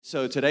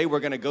So today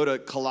we're going to go to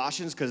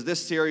Colossians because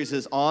this series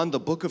is on the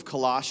book of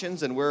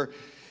Colossians, and we're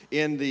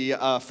in the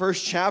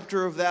first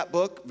chapter of that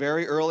book,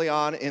 very early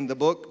on in the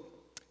book,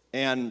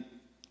 and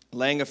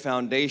laying a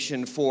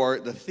foundation for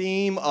the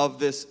theme of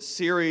this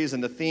series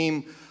and the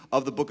theme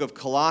of the book of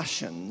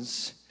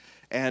Colossians.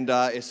 And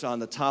it's on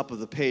the top of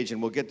the page,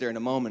 and we'll get there in a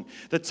moment.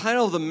 The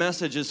title of the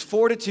message is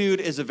Fortitude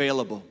is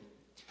Available.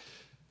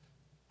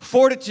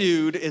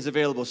 Fortitude is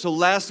available. So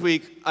last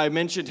week I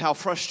mentioned how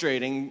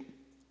frustrating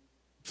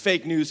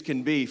fake news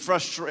can be.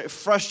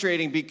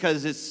 Frustrating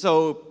because it's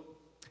so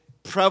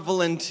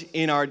prevalent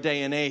in our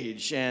day and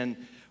age, and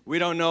we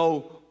don't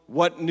know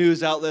what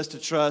news outlets to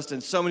trust,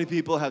 and so many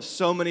people have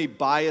so many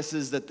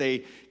biases that they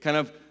kind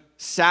of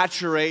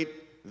saturate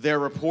their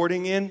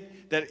reporting in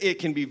that it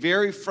can be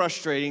very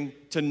frustrating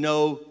to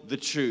know the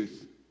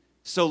truth.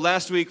 So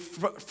last week,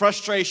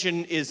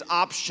 frustration is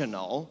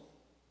optional.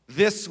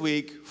 This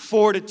week,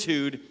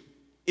 fortitude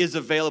is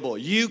available.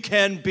 You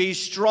can be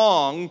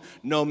strong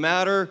no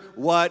matter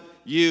what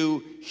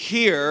you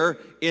hear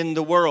in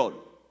the world.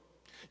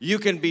 You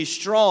can be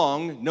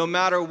strong no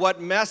matter what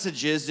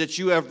messages that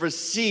you have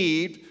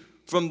received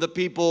from the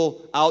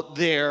people out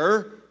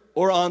there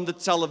or on the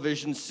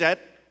television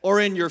set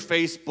or in your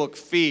Facebook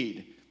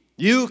feed.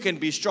 You can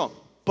be strong.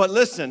 But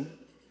listen,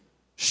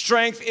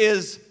 strength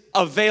is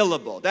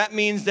available. That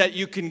means that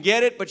you can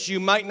get it, but you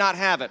might not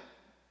have it.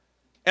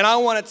 And I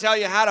want to tell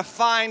you how to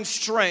find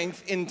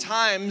strength in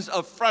times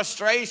of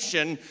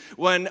frustration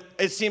when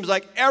it seems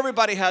like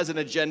everybody has an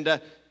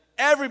agenda,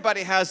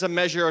 everybody has a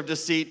measure of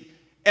deceit,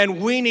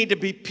 and we need to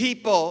be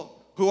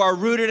people who are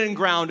rooted and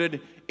grounded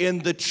in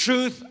the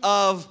truth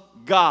of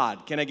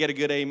God. Can I get a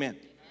good amen?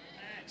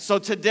 So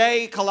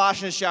today,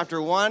 Colossians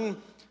chapter 1,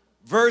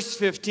 verse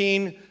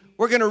 15,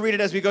 we're going to read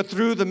it as we go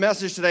through the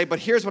message today, but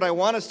here's what I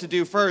want us to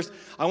do first.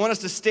 I want us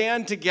to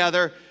stand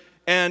together,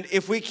 and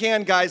if we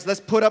can, guys,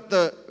 let's put up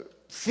the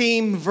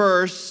theme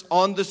verse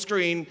on the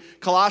screen,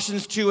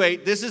 Colossians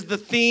 2:8. This is the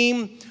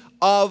theme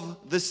of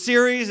the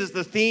series, is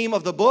the theme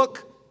of the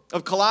book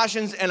of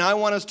Colossians, and I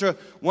want us to,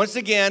 once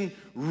again,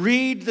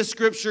 read the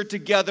scripture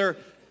together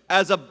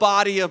as a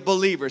body of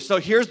believers. So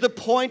here's the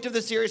point of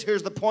the series,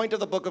 here's the point of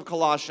the book of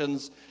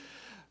Colossians.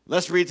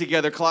 Let's read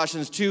together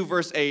Colossians 2,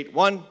 verse 8.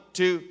 1,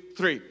 2,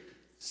 3.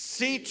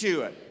 See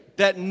to it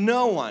that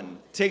no one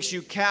takes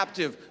you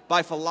captive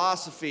by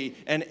philosophy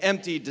and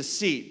empty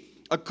deceit,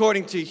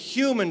 according to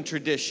human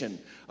tradition,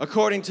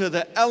 according to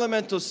the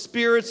elemental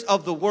spirits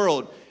of the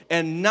world,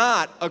 and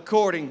not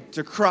according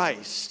to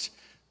Christ.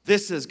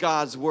 This is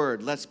God's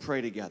word. Let's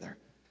pray together.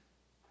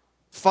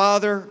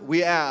 Father,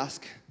 we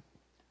ask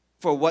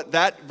for what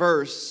that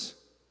verse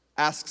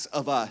asks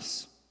of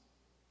us,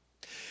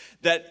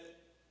 that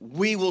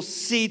we will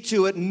see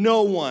to it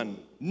no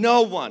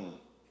one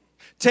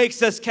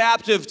takes us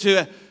captive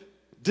to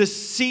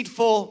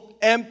deceitful,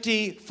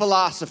 empty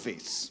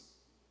philosophies.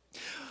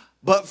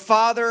 But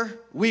Father,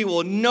 we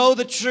will know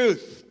the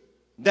truth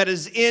that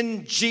is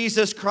in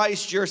Jesus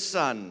Christ, your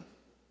Son.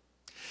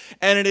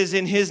 And it is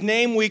in his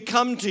name we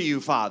come to you,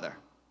 Father.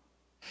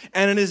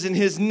 And it is in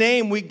his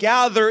name we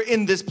gather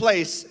in this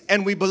place,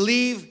 and we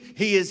believe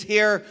he is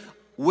here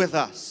with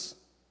us.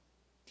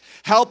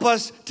 Help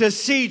us to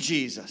see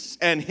Jesus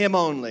and him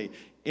only.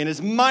 In his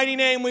mighty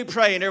name we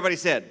pray. And everybody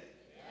said,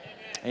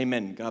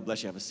 Amen. God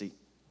bless you. Have a seat.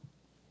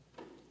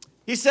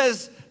 He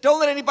says, don't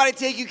let anybody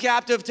take you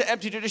captive to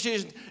empty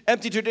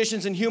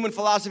traditions and human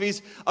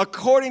philosophies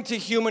according to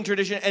human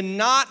tradition and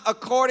not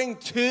according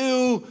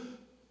to,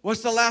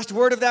 what's the last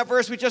word of that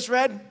verse we just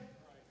read?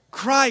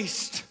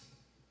 Christ.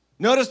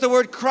 Notice the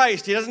word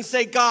Christ. He doesn't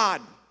say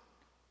God.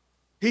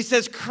 He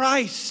says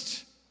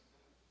Christ.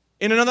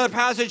 In another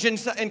passage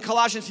in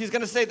Colossians, he's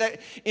going to say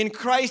that in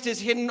Christ is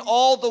hidden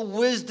all the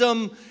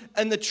wisdom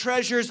and the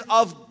treasures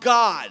of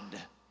God.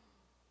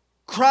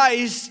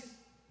 Christ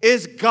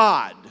is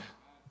God.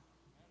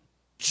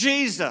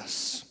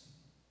 Jesus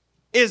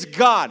is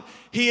God.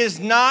 He is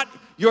not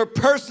your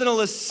personal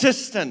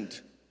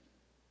assistant.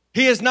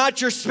 He is not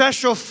your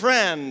special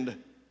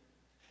friend.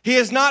 He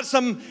is not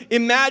some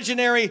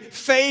imaginary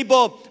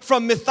fable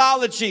from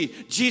mythology.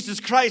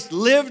 Jesus Christ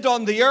lived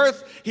on the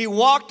earth. He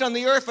walked on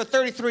the earth for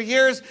 33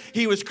 years.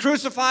 He was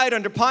crucified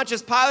under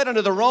Pontius Pilate,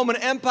 under the Roman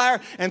Empire,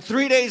 and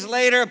 3 days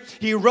later,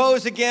 he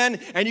rose again.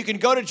 And you can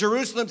go to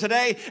Jerusalem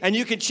today, and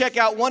you can check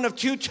out one of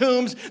two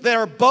tombs that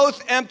are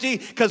both empty,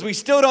 because we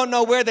still don't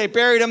know where they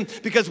buried him,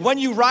 because when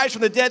you rise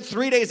from the dead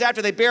 3 days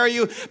after they bury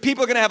you,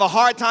 people are going to have a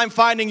hard time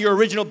finding your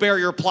original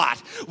burial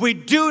plot. We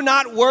do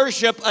not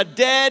worship a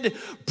dead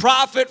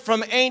prophet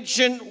from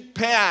ancient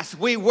past.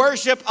 We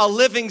worship a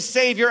living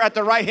Savior at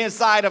the right-hand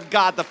side of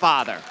God the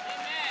Father. Amen.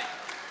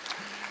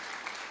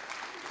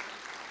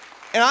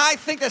 And I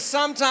think that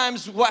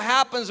sometimes what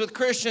happens with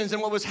Christians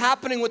and what was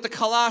happening with the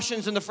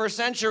Colossians in the first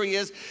century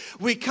is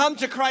we come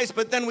to Christ,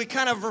 but then we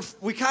kind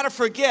of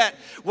forget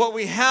what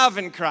we have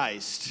in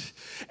Christ.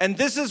 And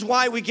this is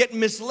why we get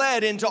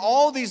misled into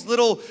all these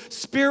little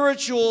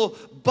spiritual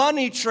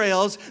bunny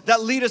trails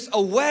that lead us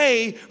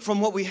away from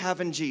what we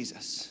have in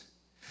Jesus.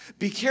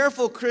 Be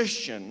careful,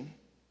 Christian,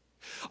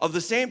 of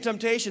the same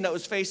temptation that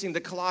was facing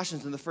the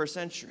Colossians in the first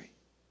century.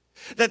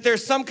 That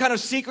there's some kind of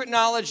secret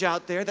knowledge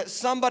out there that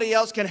somebody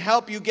else can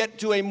help you get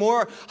to a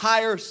more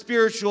higher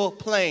spiritual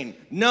plane.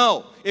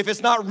 No, if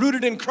it's not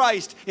rooted in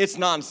Christ, it's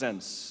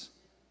nonsense.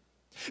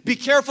 Be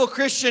careful,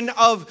 Christian,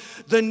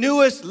 of the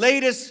newest,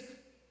 latest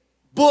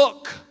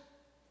book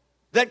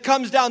that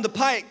comes down the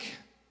pike.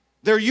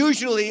 They're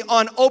usually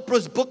on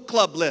Oprah's book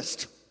club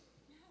list.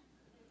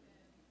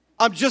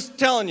 I'm just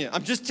telling you,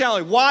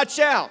 watch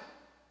out.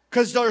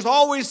 Because there's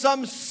always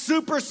some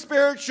super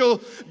spiritual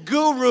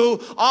guru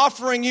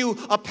offering you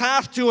a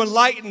path to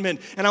enlightenment.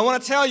 And I want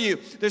to tell you,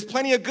 there's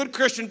plenty of good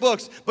Christian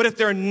books, but if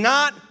they're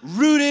not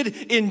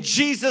rooted in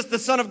Jesus, the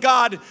Son of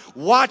God,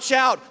 watch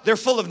out. They're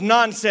full of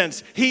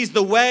nonsense. He's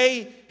the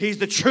way, He's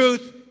the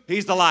truth,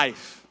 He's the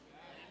life.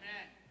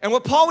 Amen. And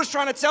what Paul was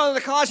trying to tell the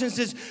Colossians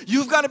is,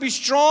 you've got to be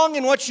strong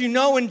in what you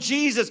know in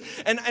Jesus.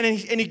 And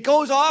he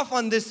goes off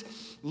on this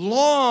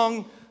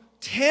long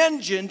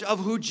tangent of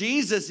who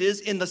Jesus is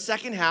in the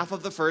second half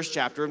of the first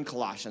chapter in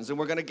Colossians. And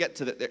we're going to get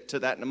to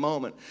that in a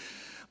moment.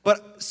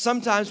 But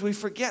sometimes we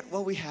forget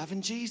what we have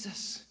in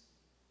Jesus.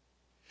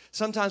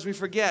 Sometimes we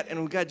forget, and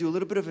we've got to do a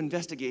little bit of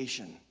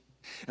investigation.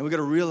 And we've got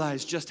to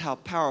realize just how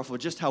powerful,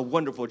 just how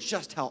wonderful,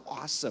 just how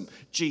awesome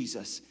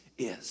Jesus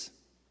is.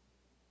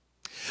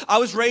 I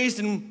was raised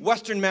in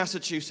Western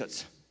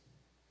Massachusetts.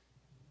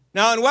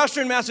 Now, in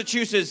Western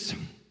Massachusetts,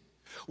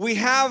 we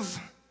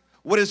have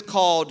what is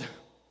called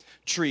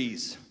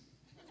trees.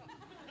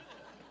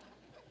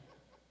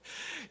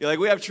 You're like,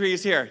 we have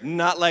trees here,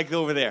 not like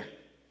over there.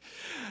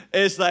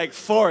 It's like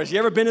forest. You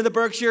ever been to the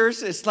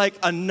Berkshires? It's like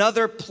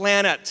another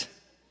planet.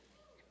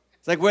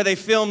 It's like where they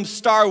film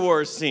Star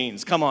Wars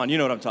scenes. Come on, you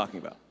know what I'm talking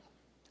about.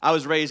 I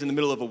was raised in the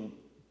middle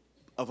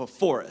of a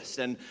forest,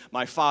 and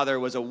my father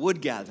was a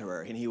wood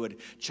gatherer, and he would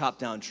chop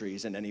down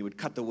trees, and then he would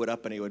cut the wood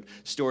up, and he would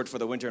store it for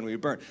the winter, and we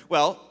would burn.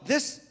 Well,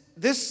 this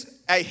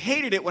I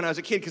hated it when I was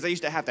a kid because I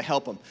used to have to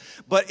help him.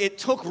 But it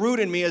took root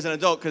in me as an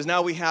adult because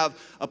now we have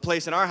a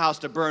place in our house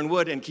to burn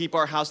wood and keep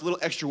our house a little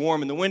extra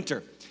warm in the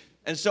winter.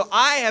 And so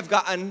I have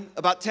gotten,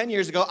 about 10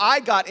 years ago, I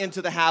got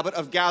into the habit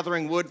of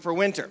gathering wood for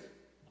winter.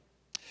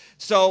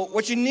 So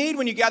what you need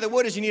when you gather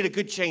wood is you need a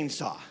good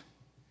chainsaw.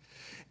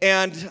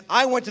 And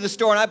I went to the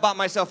store and I bought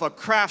myself a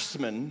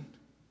Craftsman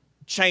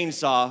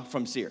chainsaw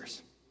from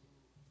Sears.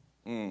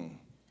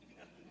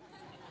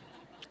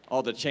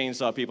 All the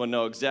chainsaw people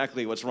know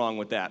exactly what's wrong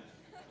with that.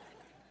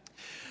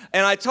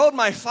 And I told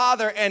my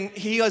father, and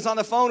he was on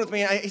the phone with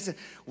me, and he said,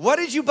 what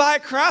did you buy a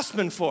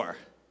Craftsman for?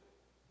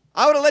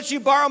 I would have let you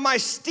borrow my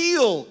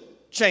steel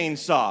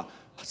chainsaw.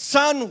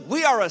 Son,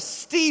 we are a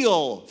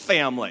steel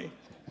family.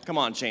 Come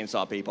on,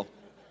 chainsaw people.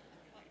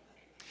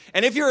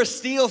 And if you're a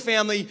steel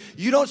family,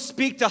 you don't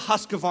speak to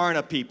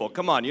Husqvarna people.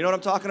 Come on, you know what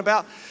I'm talking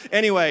about?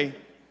 Anyway,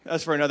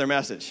 that's for another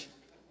message.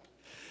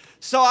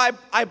 So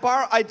I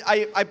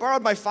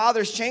borrowed my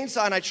father's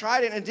chainsaw, and I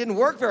tried it, and it didn't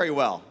work very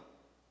well.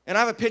 And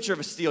I have a picture of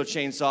a steel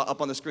chainsaw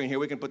up on the screen here.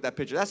 We can put that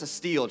picture. That's a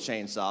steel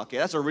chainsaw, okay?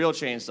 That's a real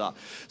chainsaw.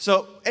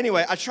 So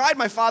anyway, I tried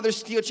my father's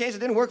steel chainsaw. It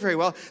didn't work very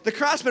well. The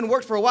Craftsman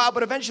worked for a while,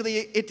 but eventually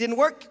it didn't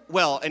work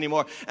well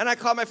anymore. And I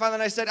called my father,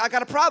 and I said, I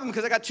got a problem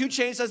because I got two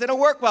chainsaws. They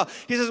don't work well.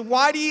 He says,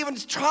 why do you even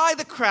try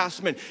the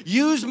Craftsman?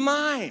 Use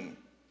mine.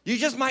 You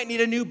just might need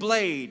a new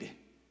blade.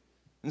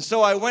 And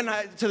so I went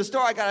to the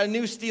store. I got a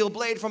new steel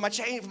blade for my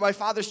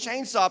father's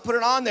chainsaw, put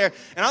it on there,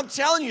 and I'm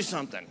telling you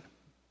something.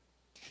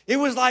 It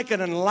was like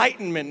an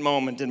enlightenment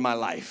moment in my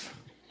life.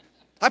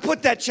 I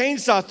put that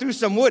chainsaw through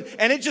some wood,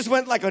 and it just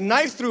went like a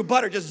knife through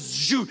butter, just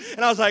zoom.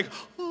 And I was like,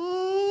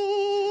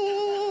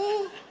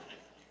 oh,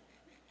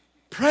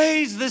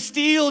 praise the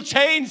steel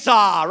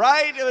chainsaw,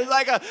 right?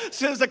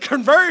 It was a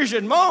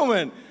conversion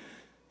moment.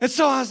 And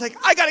so I was like,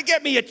 I got to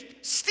get me a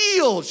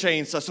steel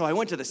chainsaw. So I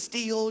went to the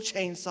steel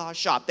chainsaw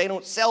shop. They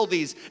don't sell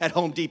these at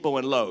Home Depot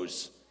and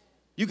Lowe's.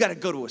 You got to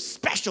go to a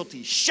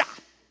specialty shop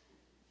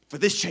for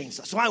this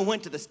chainsaw. So I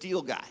went to the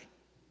steel guy.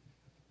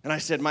 And I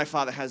said, my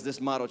father has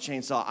this model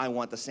chainsaw. I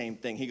want the same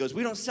thing. He goes,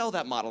 we don't sell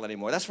that model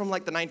anymore. That's from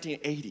like the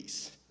 1980s.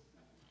 He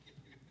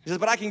says,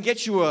 but I can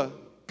get you a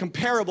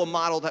comparable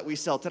model that we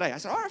sell today. I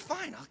said, all right,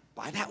 fine. I'll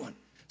buy that one.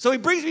 So he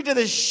brings me to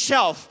this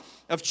shelf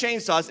of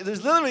chainsaws.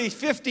 There's literally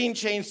 15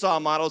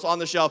 chainsaw models on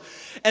the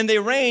shelf, and they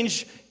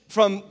range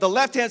from the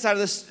left-hand side of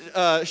this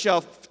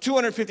shelf,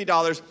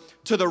 $250,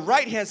 to the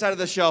right-hand side of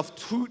the shelf,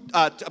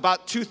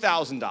 about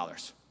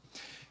 $2,000.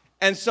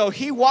 And so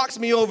he walks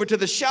me over to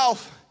the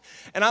shelf,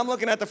 and I'm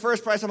looking at the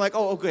first price. I'm like,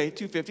 oh, okay,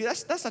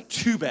 $250. That's not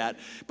too bad.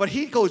 But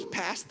he goes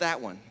past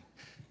that one.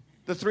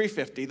 The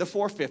 $350, the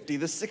 $450,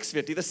 the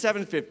 $650, the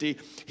 $750.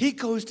 He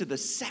goes to the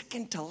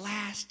second to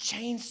last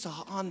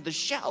chainsaw on the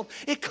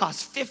shelf. It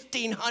costs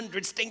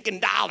 $1,500 stinking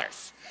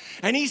dollars.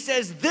 And he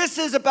says, this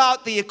is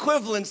about the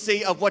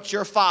equivalency of what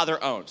your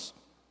father owns.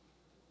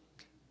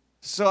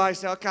 So I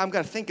say, okay, I'm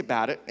going to think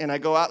about it. And I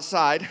go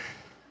outside,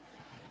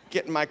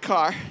 get in my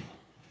car,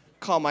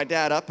 call my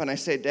dad up, and I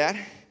say, Dad,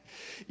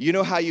 you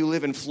know how you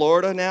live in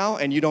Florida now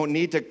and you don't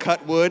need to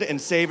cut wood and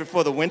save it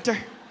for the winter?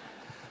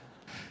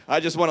 I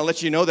just want to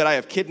let you know that I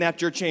have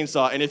kidnapped your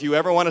chainsaw, and if you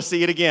ever want to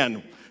see it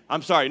again,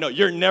 I'm sorry, no,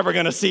 you're never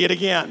going to see it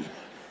again.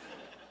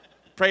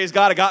 Praise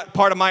God, I got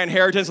part of my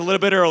inheritance a little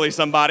bit early,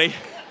 somebody.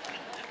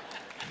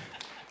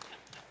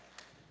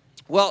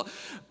 Well,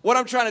 what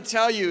I'm trying to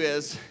tell you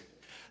is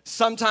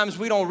sometimes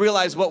we don't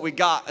realize what we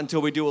got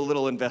until we do a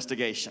little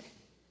investigation.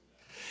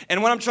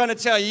 And what I'm trying to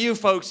tell you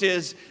folks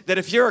is that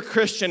if you're a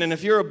Christian and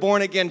if you're a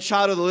born-again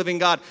child of the living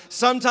God,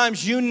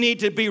 sometimes you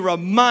need to be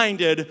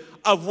reminded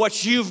of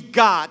what you've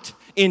got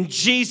in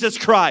Jesus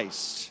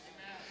Christ.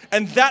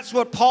 And that's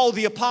what Paul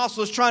the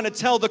Apostle is trying to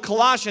tell the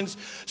Colossians,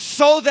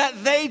 so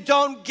that they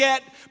don't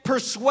get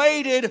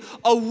persuaded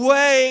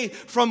away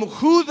from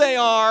who they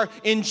are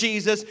in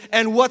Jesus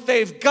and what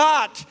they've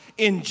got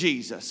in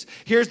Jesus.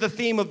 Here's the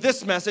theme of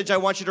this message. I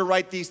want you to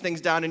write these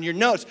things down in your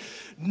notes.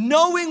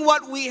 Knowing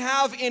what we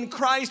have in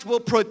Christ will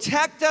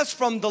protect us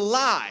from the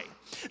lie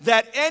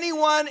that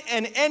anyone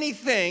and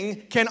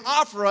anything can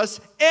offer us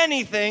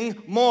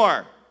anything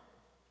more.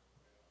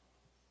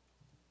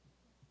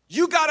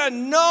 You got to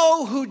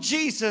know who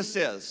Jesus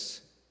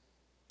is,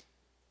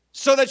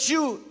 so that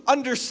you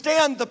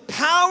understand the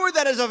power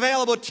that is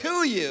available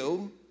to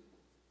you,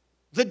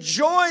 the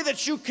joy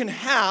that you can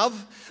have,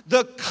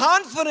 the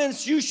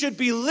confidence you should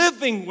be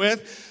living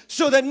with,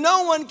 so that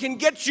no one can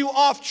get you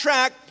off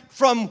track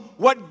from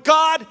what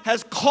God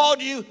has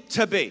called you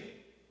to be.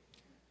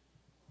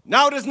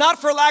 Now, it is not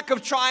for lack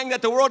of trying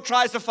that the world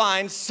tries to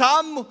find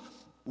some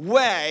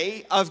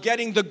way of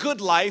getting the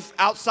good life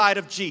outside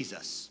of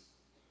Jesus.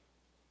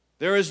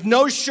 There is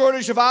no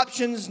shortage of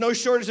options, no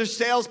shortage of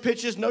sales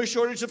pitches, no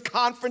shortage of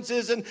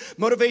conferences and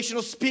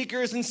motivational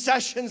speakers and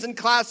sessions and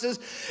classes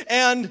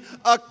and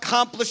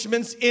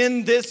accomplishments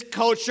in this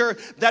culture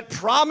that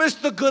promise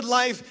the good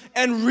life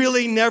and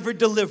really never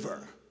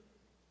deliver.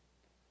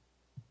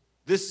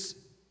 This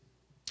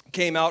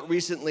came out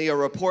recently, a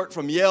report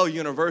from Yale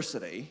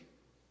University.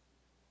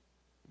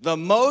 The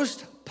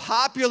most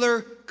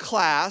popular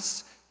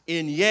class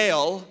in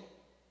Yale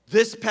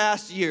this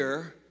past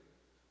year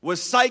was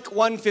Psych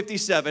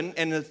 157,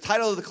 and the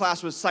title of the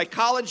class was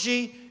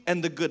Psychology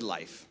and the Good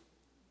Life.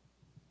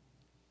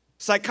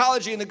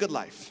 Psychology and the Good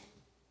Life.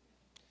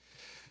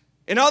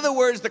 In other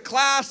words, the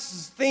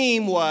class's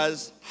theme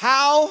was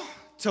how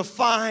to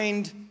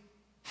find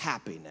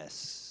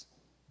happiness.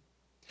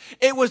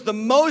 It was the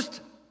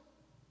most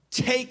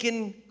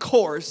taken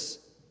course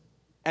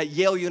at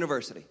Yale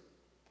University.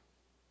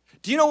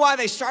 Do you know why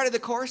they started the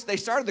course? They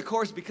started the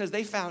course because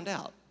they found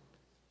out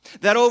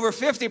that over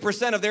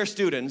 50% of their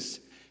students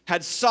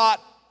had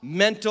sought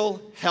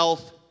mental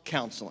health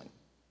counseling.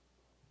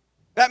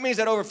 That means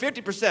that over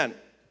 50%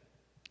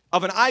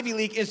 of an Ivy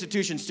League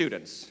institution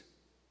students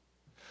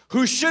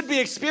who should be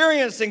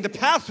experiencing the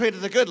pathway to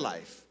the good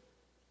life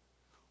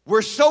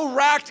were so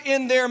racked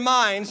in their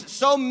minds,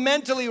 so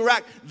mentally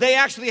racked, they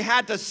actually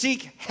had to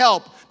seek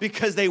help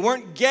because they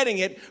weren't getting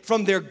it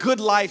from their good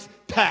life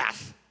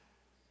path.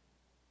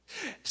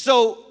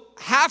 So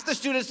half the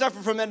students suffer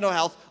from mental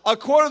health. A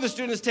quarter of the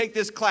students take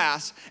this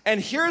class.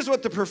 And here's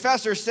what the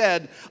professor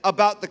said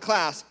about the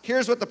class.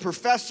 Here's what the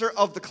professor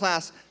of the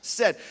class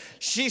said.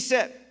 She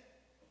said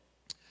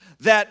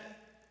that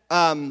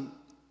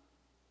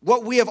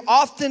what we have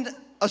often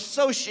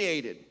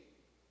associated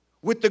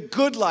with the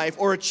good life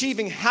or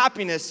achieving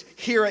happiness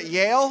here at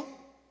Yale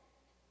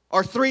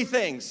are three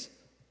things: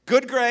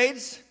 good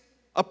grades,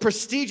 a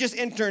prestigious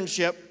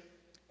internship,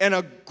 and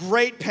a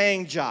great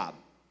paying job.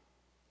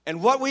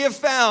 And what we have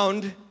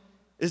found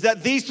is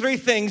that these three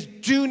things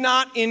do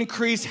not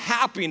increase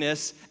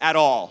happiness at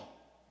all.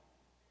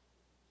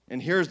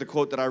 And here's the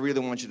quote that I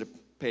really want you to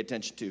pay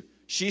attention to.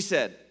 She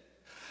said,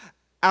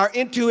 "Our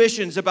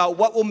intuitions about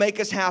what will make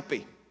us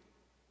happy,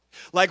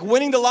 like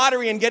winning the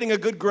lottery and getting a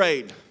good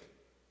grade,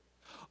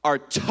 are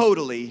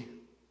totally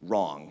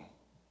wrong."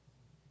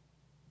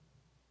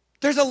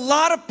 There's a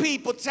lot of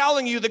people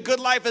telling you the good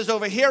life is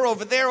over here,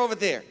 over there, over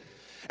there.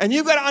 And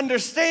you've got to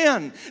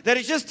understand that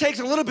it just takes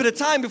a little bit of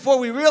time before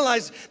we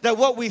realize that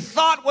what we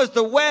thought was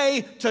the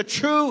way to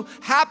true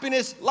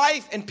happiness,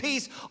 life, and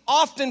peace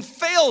often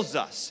fails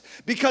us.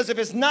 Because if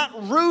it's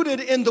not rooted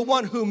in the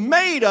one who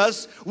made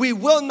us, we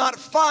will not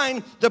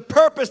find the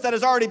purpose that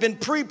has already been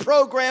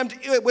pre-programmed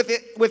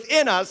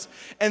within us,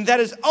 and that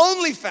is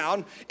only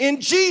found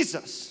in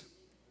Jesus.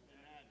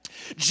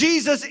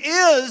 Jesus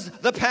is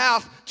the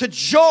path to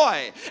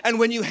joy. And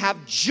when you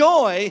have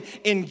joy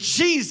in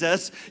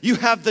Jesus, you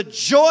have the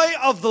joy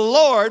of the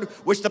Lord,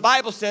 which the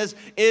Bible says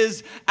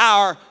is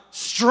our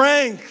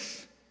strength.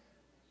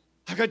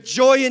 I've got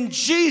joy in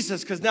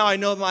Jesus because now I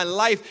know my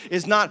life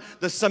is not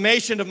the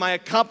summation of my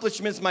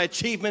accomplishments, my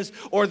achievements,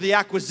 or the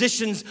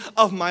acquisitions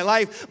of my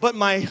life, but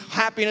my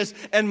happiness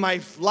and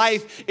my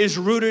life is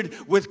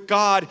rooted with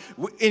God,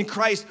 in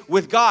Christ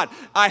with God.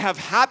 I have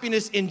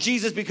happiness in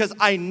Jesus because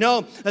I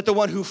know that the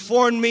one who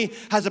formed me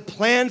has a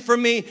plan for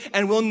me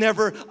and will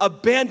never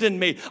abandon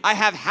me. I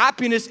have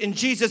happiness in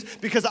Jesus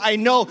because I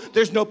know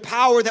there's no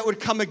power that would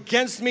come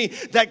against me,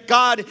 that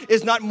God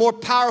is not more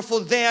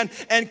powerful than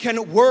and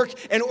can work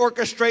and orchestrate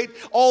orchestrate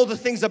all the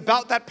things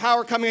about that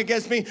power coming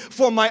against me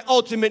for my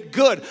ultimate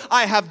good.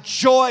 I have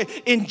joy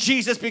in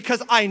Jesus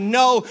because I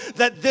know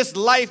that this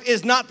life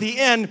is not the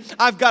end.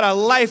 I've got a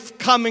life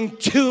coming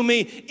to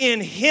me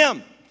in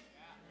Him.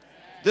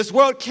 This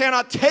world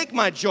cannot take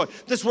my joy.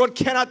 This world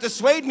cannot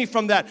dissuade me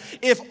from that.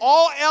 If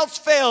all else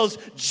fails,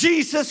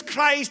 Jesus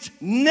Christ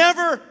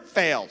never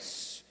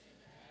fails.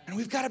 And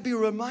we've got to be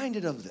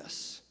reminded of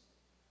this.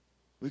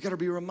 We've got to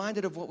be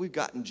reminded of what we've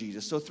got in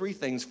Jesus. So 3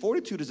 things.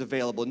 Fortitude is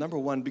available, number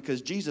 1,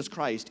 because Jesus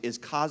Christ is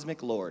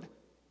cosmic Lord.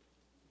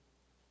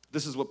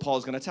 This is what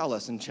Paul's going to tell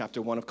us in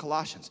chapter 1 of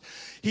Colossians.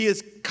 He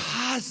is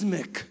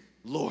cosmic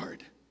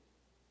Lord.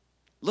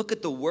 Look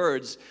at the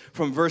words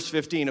from verse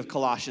 15 of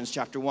Colossians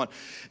chapter 1.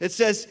 It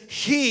says,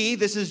 He,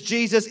 this is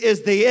Jesus,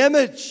 is the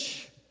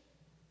image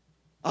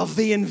of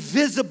the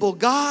invisible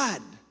God,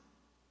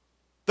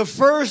 the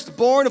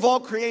firstborn of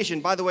all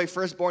creation. By the way,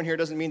 firstborn here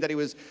doesn't mean that He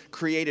was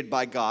created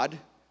by God.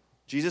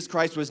 Jesus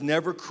Christ was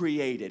never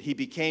created. He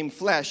became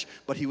flesh,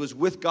 but He was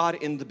with God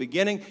in the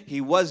beginning. He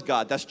was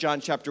God. That's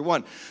John chapter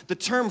 1. The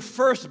term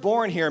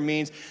firstborn here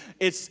means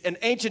it's an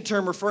ancient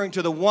term referring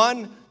to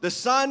the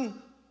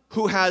son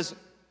who has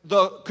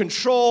the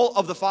control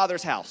of the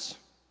Father's house.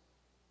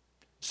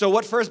 So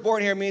what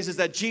firstborn here means is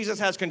that Jesus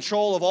has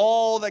control of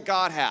all that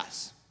God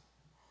has.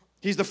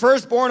 He's the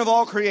firstborn of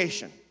all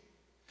creation.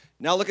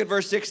 Now look at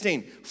verse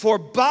 16. For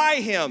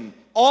by Him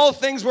all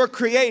things were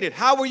created.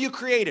 How were you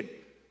created?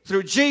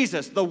 Through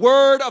Jesus, the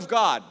Word of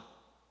God.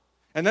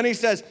 And then he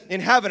says, in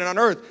heaven and on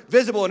earth,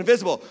 visible and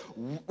invisible,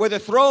 whether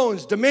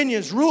thrones,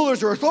 dominions,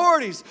 rulers, or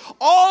authorities,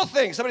 all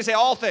things, somebody say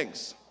all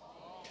things,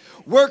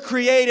 were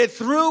created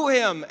through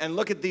Him. And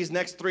look at these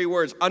next 3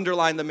 words.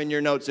 Underline them in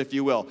your notes, if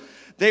you will.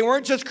 They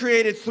weren't just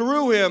created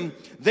through Him.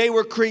 They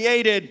were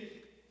created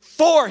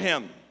for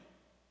Him.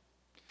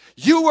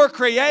 You were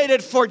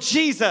created for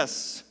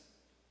Jesus.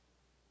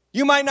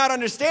 You might not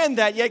understand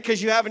that yet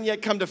because you haven't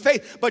yet come to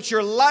faith. But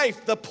your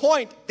life, the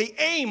point, the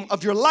aim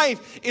of your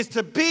life is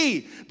to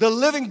be the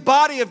living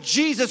body of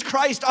Jesus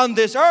Christ on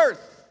this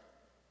earth.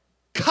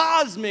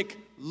 Cosmic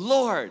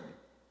Lord.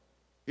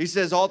 He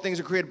says all things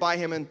are created by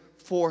Him and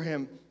for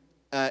Him,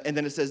 and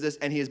then it says this,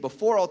 and He is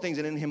before all things,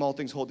 and in Him all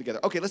things hold together.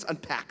 Okay, let's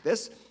unpack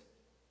this,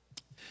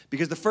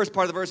 because the first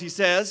part of the verse, He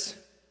says,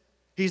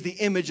 He's the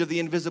image of the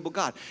invisible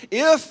God.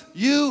 If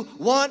you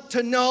want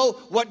to know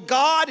what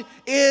God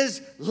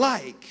is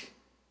like,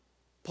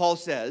 Paul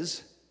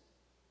says,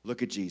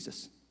 look at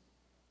Jesus.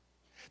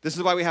 This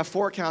is why we have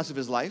 4 accounts of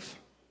His life,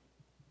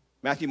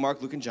 Matthew,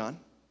 Mark, Luke, and John,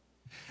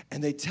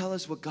 and they tell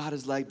us what God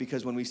is like,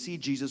 because when we see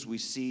Jesus, we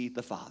see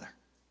the Father.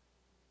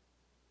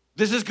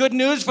 This is good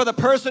news for the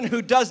person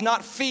who does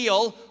not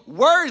feel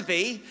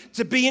worthy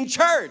to be in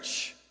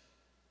church.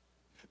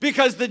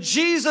 Because the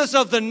Jesus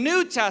of the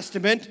New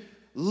Testament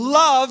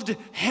loved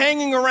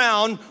hanging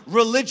around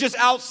religious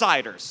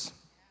outsiders.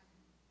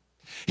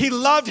 He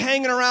loved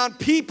hanging around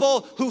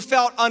people who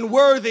felt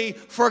unworthy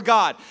for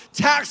God.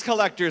 Tax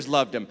collectors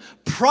loved Him.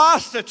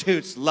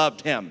 Prostitutes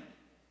loved Him.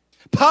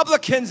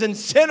 Publicans and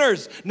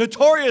sinners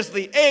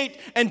notoriously ate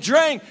and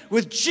drank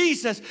with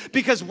Jesus.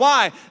 Because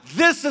why?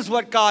 This is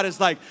what God is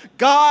like.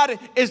 God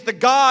is the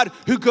God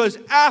who goes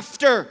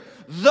after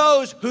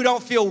those who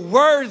don't feel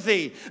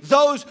worthy,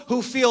 those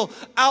who feel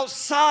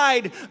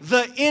outside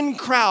the in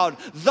crowd,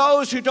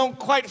 those who don't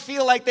quite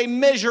feel like they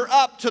measure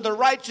up to the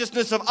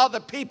righteousness of other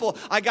people.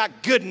 I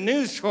got good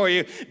news for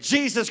you.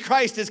 Jesus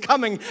Christ is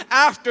coming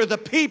after the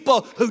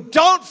people who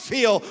don't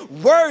feel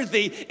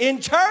worthy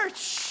in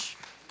church.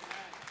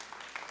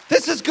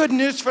 This is good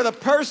news for the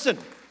person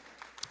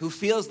who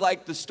feels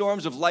like the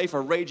storms of life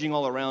are raging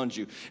all around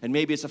you. And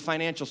maybe it's a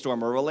financial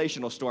storm or a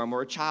relational storm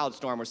or a child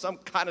storm or some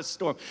kind of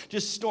storm.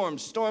 Just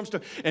storms.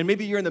 And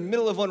maybe you're in the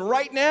middle of one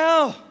right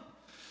now.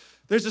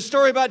 There's a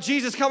story about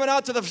Jesus coming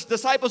out to the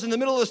disciples in the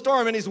middle of the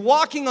storm, and He's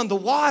walking on the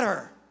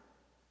water.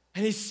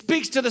 And He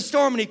speaks to the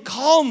storm and He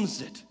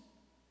calms it.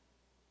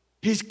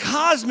 He's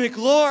cosmic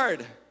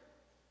Lord.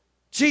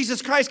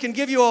 Jesus Christ can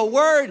give you a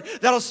word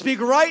that'll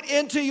speak right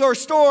into your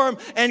storm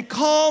and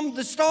calm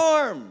the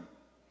storm.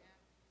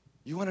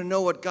 You want to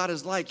know what God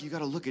is like, you got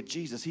to look at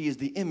Jesus. He is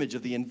the image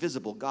of the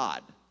invisible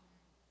God.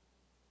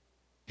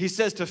 He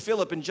says to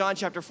Philip in John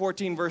chapter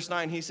 14, verse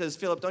 9, He says,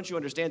 Philip, don't you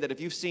understand that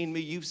if you've seen me,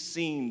 you've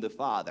seen the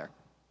Father?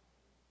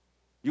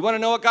 You want to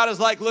know what God is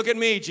like? Look at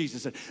me,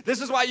 Jesus said.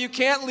 This is why you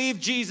can't leave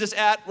Jesus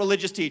at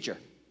religious teacher.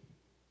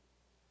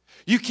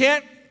 You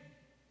can't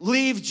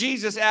leave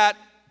Jesus at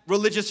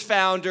religious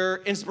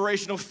founder,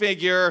 inspirational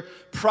figure,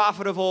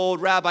 prophet of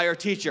old, rabbi, or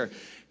teacher.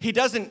 He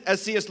doesn't,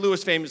 as C.S.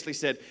 Lewis famously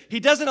said, He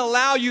doesn't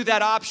allow you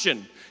that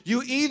option.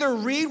 You either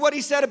read what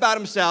He said about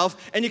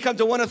Himself and you come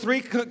to one of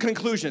 3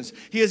 conclusions.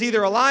 He is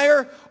either a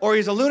liar, or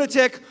He's a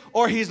lunatic,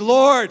 or He's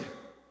Lord.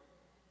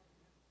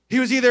 He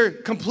was either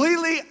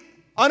completely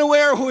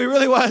unaware of who He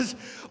really was,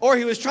 or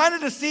He was trying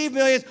to deceive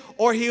millions,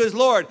 or He was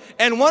Lord.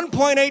 And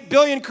 1.8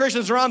 billion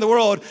Christians around the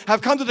world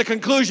have come to the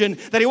conclusion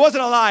that He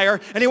wasn't a liar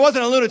and He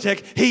wasn't a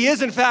lunatic. He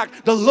is, in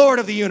fact, the Lord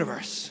of the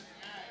universe.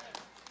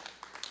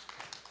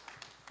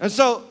 And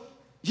so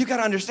you got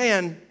to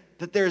understand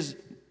that there's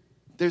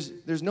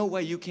There's no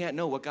way you can't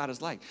know what God is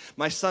like.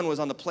 My son was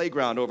on the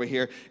playground over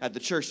here at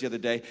the church the other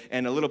day,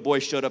 and a little boy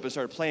showed up and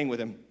started playing with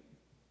him.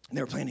 And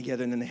they were playing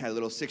together, and then they had a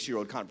little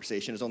 6-year-old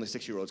conversation, as only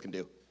 6-year-olds can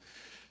do.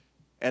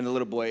 And the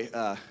little boy,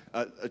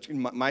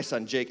 my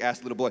son Jake,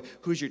 asked the little boy,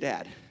 "Who's your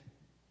dad?"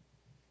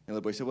 And the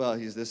little boy said, "Well,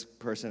 he's this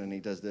person, and he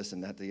does this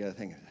and that, the other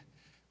thing."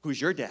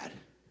 "Who's your dad?"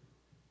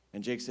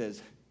 And Jake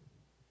says,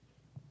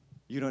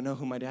 "You don't know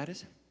who my dad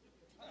is?"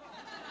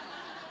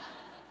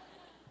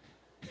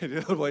 And the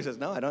little boy says,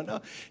 "No, I don't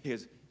know." He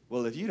goes,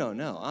 "Well, if you don't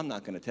know, I'm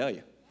not going to tell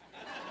you."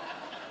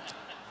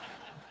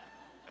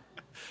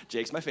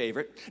 Jake's my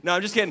favorite. No,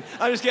 I'm just kidding.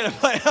 I'm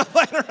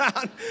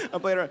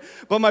playing around.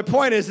 But my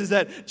point is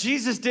that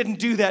Jesus didn't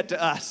do that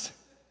to us.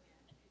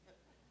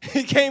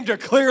 He came to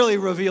clearly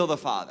reveal the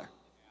Father.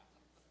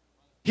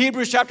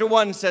 Hebrews chapter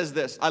 1 says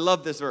this. I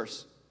love this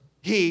verse.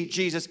 He,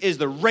 Jesus, is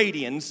the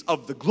radiance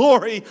of the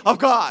glory of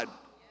God.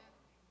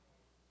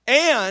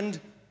 And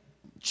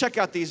check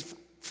out these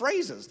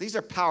phrases. These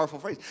are powerful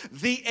phrases.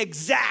 The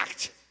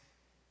exact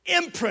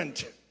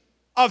imprint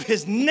of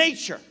his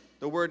nature.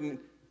 The word in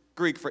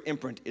Greek for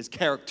imprint is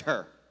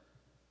character.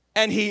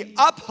 And he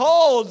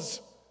upholds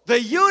the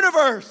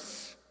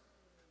universe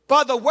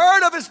by the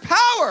word of his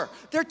power.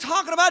 They're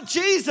talking about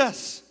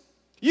Jesus.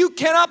 You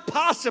cannot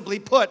possibly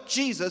put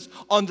Jesus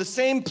on the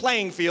same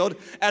playing field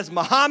as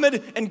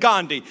Muhammad and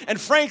Gandhi. And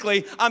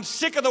frankly, I'm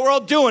sick of the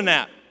world doing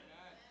that.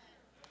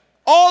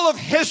 All of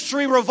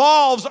history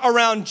revolves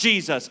around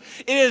Jesus.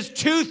 It is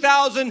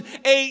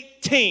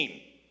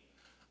 2018.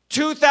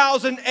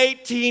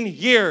 2018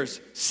 years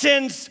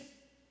since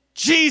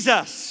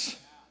Jesus.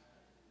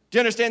 Do you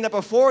understand that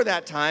before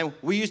that time,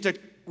 we used to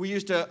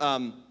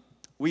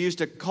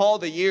call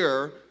the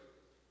year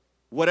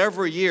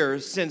whatever year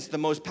since the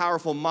most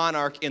powerful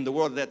monarch in the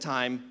world at that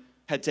time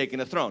had taken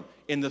the throne.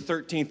 In the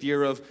 13th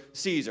year of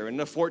Caesar, in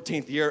the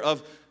 14th year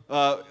of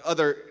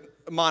other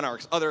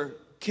monarchs, other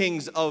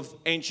kings of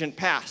ancient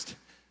past.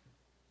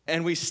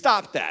 And we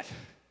stopped that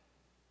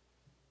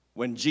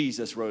when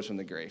Jesus rose from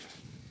the grave.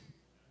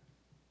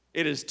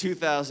 It is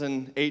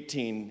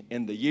 2018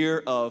 in the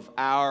year of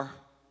our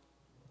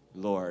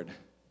Lord.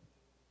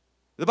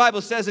 The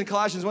Bible says in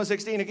Colossians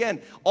 1:16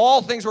 again,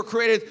 all things were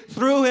created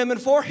through him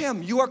and for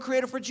him. You are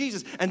created for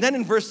Jesus. And then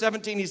in verse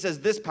 17 he says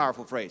this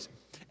powerful phrase,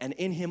 and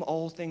in him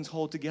all things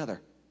hold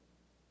together.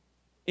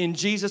 In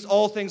Jesus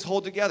all things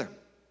hold together.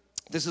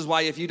 This is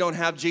why if you don't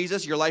have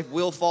Jesus, your life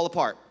will fall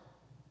apart.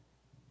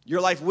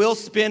 Your life will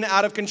spin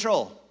out of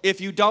control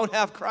if you don't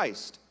have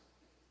Christ.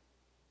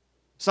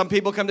 Some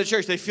people come to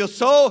church, they feel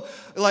so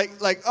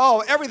like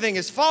oh, everything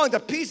is falling to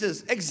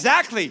pieces.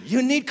 Exactly,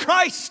 you need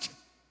Christ.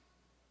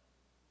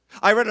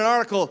 I read an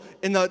article,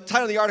 and the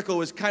title of the article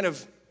was kind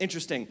of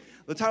interesting.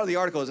 The title of the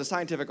article is a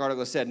scientific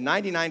article that said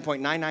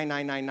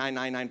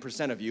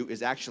 99.9999999% of you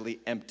is actually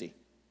empty.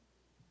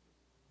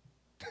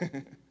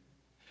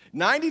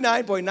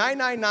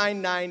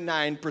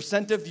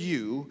 99.99999% of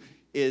you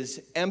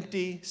is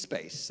empty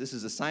space. This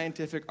is a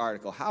scientific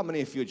article. How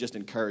many of you are just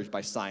encouraged by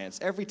science?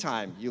 Every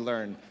time you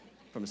learn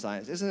from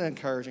science. Isn't it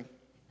encouraging?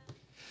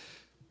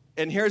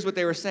 And here's what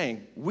they were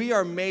saying. We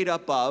are made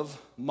up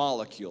of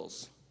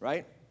molecules,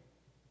 right?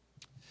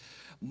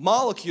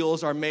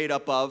 Molecules are made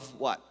up of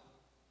what?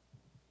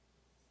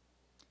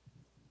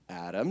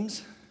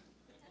 Atoms.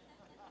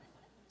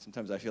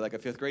 Sometimes I feel like a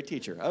fifth grade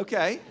teacher.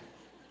 Okay.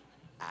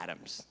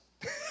 Atoms.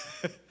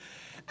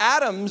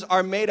 Atoms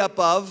are made up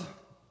of,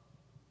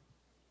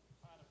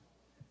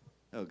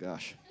 oh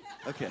gosh,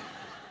 okay.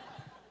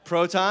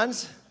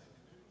 Protons.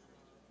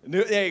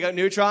 There you go,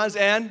 neutrons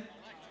and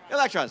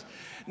electrons.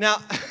 Now,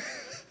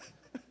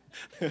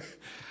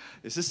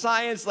 this is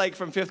science like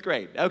from fifth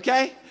grade,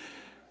 okay?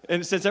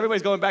 And since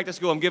everybody's going back to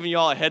school, I'm giving you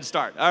all a head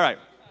start. All right.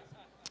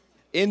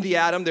 In the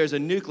atom, there's a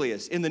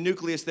nucleus. In the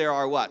nucleus, there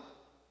are what?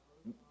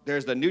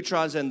 There's the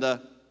neutrons and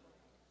the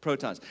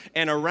protons.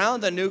 And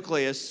around the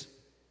nucleus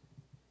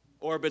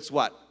orbits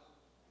what?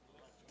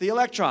 The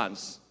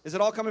electrons. Is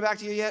it all coming back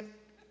to you yet?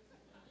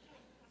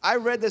 I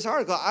read this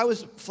article. I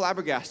was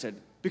flabbergasted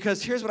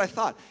because here's what I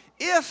thought.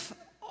 If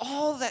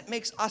all that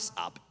makes us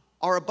up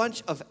are a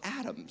bunch of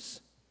atoms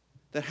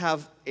that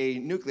have a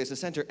nucleus, a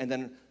center, and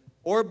then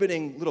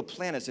orbiting little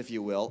planets, if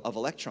you will, of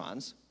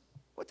electrons,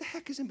 what the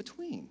heck is in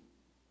between?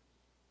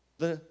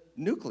 The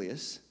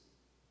nucleus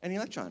and the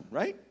electron,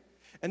 right?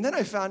 And then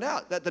I found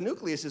out that the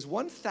nucleus is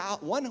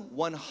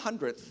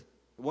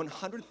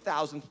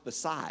 1/100,000th the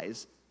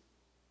size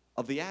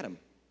of the atom.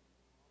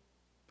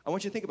 I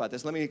want you to think about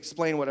this. Let me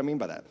explain what I mean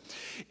by that.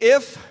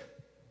 If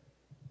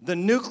the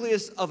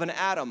nucleus of an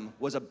atom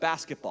was a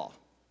basketball,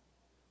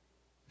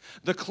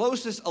 the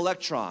closest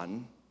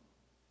electron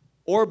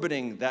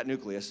orbiting that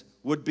nucleus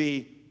would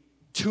be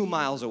 2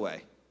 miles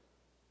away.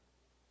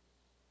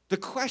 The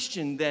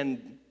question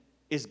then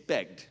is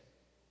begged.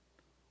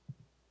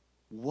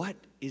 What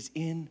is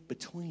in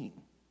between?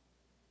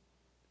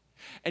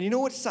 And you know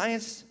what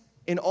science,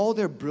 in all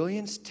their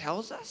brilliance,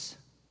 tells us?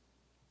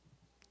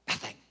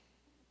 Nothing.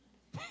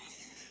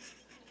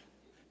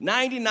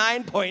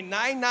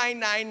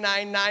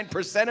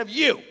 99.99999% of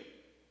you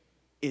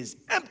is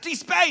empty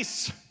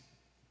space.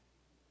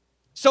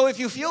 So if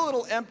you feel a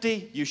little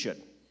empty, you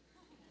should.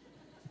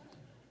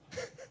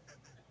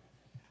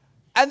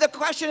 And the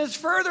question is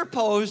further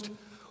posed,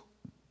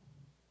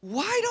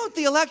 why don't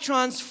the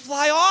electrons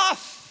fly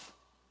off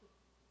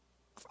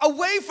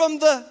away from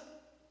the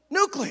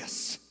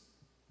nucleus?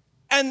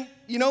 And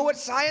you know what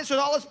science with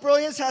all its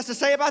brilliance has to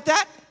say about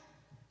that?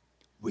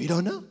 We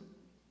don't know.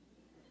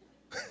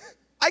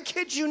 I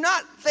kid you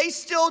not, they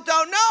still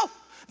don't know.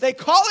 They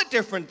call it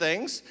different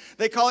things.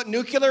 They call it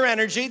nuclear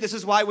energy. This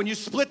is why when you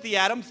split the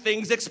atom,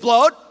 things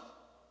explode.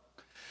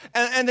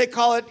 And they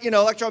call it,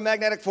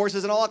 electromagnetic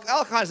forces and all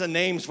kinds of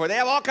names for it. They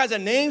have all kinds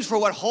of names for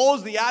what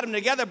holds the atom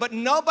together, but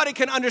nobody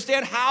can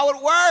understand how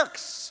it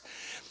works.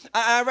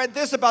 I read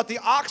this about the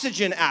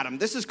oxygen atom.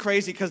 This is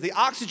crazy because the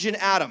oxygen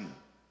atom,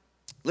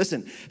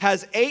 listen,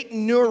 has 8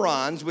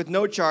 neurons with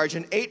no charge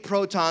and 8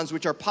 protons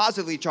which are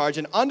positively charged.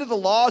 And under the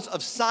laws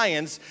of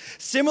science,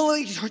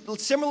 similarly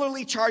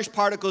charged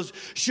particles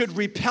should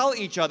repel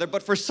each other.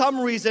 But for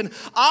some reason,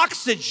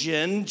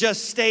 oxygen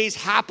just stays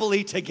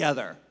happily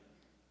together.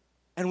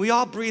 And we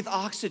all breathe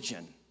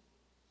oxygen.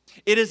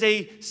 It is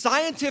a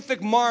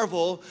scientific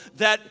marvel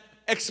that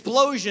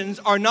explosions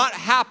are not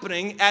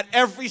happening at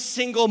every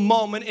single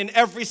moment in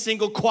every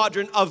single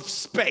quadrant of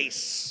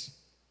space.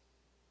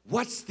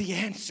 What's the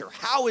answer?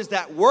 How is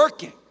that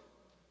working?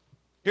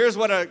 Here's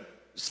what a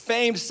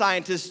famed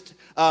scientist,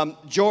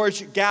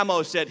 George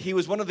Gamow, said. He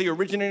was one of the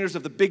originators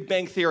of the Big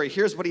Bang Theory.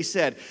 Here's what he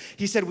said.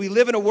 He said, we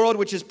live in a world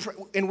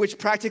in which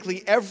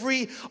practically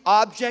every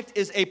object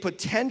is a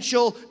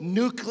potential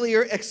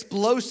nuclear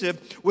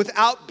explosive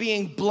without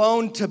being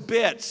blown to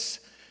bits.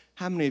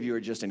 How many of you are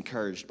just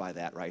encouraged by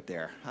that right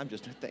there?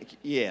 Thank you.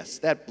 Yes,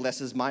 that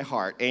blesses my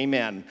heart.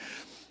 Amen.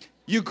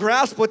 You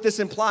grasp what this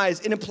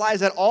implies. It implies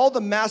that all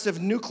the massive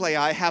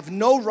nuclei have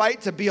no right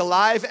to be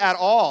alive at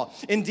all.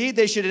 Indeed,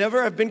 they should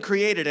never have been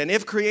created. And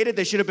if created,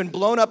 they should have been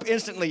blown up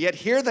instantly. Yet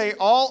here they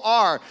all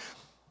are.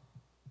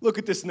 Look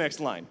at this next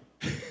line.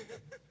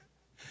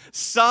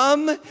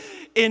 Some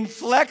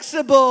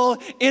inflexible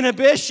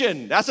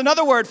inhibition, that's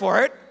another word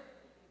for it,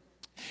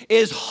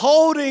 is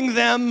holding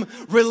them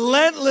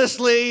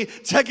relentlessly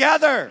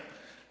together.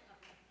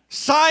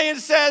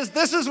 Science says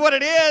this is what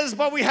it is,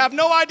 but we have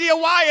no idea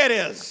why it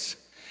is.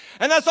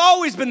 And that's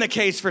always been the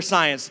case for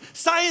science.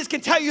 Science can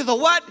tell you the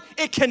what,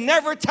 it can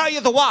never tell you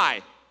the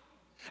why.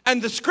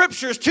 And the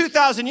scriptures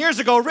 2,000 years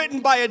ago,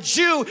 written by a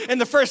Jew in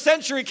the first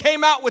century,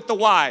 came out with the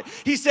why.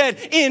 He said,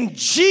 in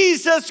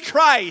Jesus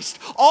Christ,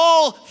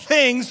 all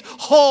things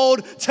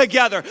hold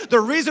together. The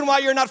reason why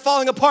you're not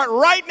falling apart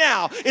right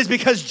now is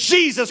because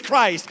Jesus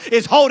Christ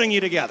is holding you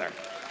together.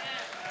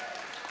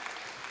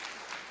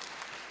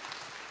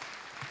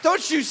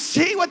 Don't you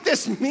see what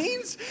this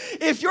means?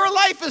 If your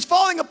life is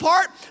falling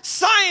apart,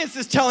 science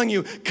is telling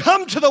you,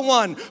 come to the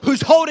one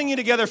who's holding you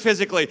together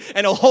physically,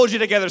 and he'll hold you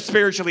together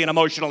spiritually and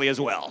emotionally as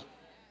well.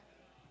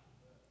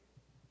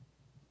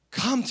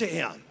 Come to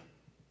him.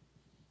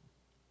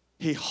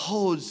 He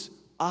holds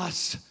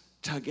us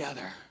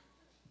together.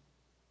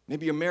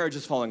 Maybe your marriage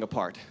is falling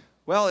apart.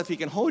 Well, if he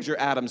can hold your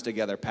atoms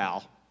together,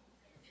 pal,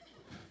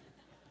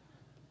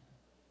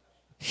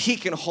 he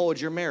can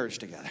hold your marriage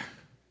together.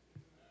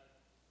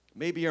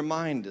 Maybe your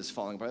mind is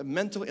falling apart.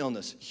 Mental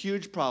illness,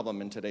 huge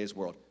problem in today's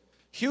world.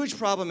 Huge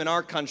problem in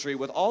our country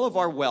with all of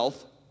our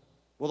wealth,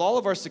 with all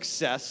of our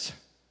success,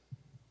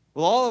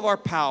 with all of our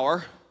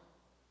power,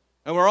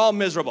 and we're all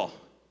miserable.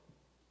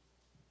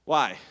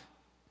 Why?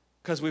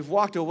 Because we've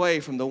walked away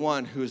from the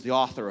one who is the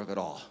author of it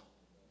all.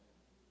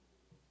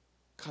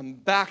 Come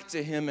back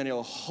to him and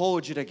he'll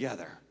hold you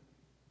together.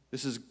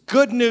 This is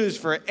good news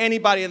for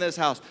anybody in this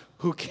house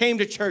who came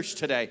to church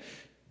today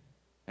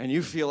and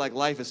you feel like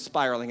life is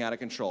spiraling out of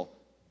control.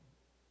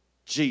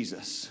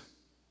 Jesus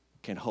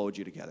can hold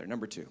you together.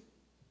 Number 2,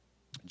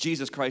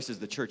 Jesus Christ is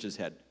the church's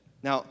head.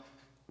 Now,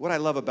 what I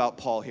love about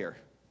Paul here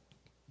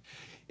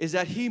is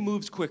that he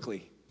moves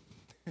quickly.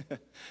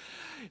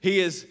 He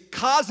is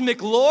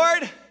cosmic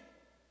Lord,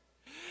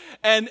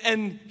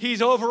 and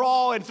he's over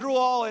all and through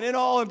all and in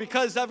all, and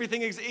because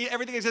everything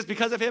exists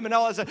because of him and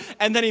all that.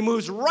 And then he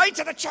moves right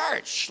to the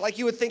church, like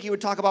you would think he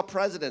would talk about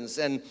presidents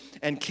and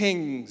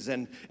kings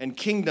and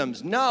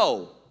kingdoms.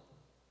 No,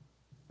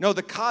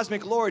 the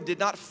cosmic Lord did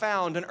not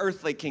found an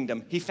earthly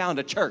kingdom. He found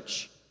a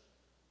church.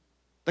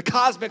 The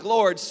cosmic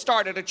Lord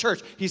started a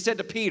church. He said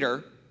to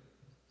Peter,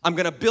 I'm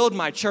going to build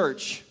my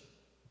church,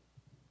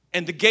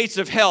 and the gates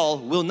of hell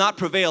will not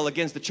prevail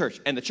against the church.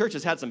 And the church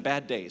has had some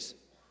bad days.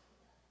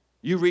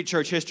 You read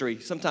church history,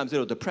 sometimes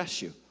it'll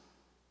depress you.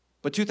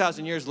 But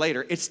 2,000 years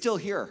later, it's still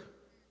here,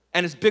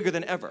 and it's bigger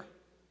than ever.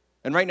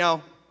 And right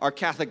now, our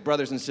Catholic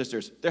brothers and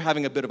sisters, they're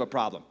having a bit of a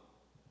problem.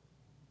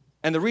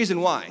 And the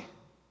reason why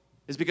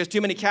is because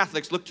too many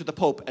Catholics look to the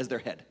Pope as their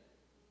head.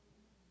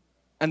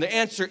 And the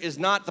answer is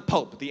not the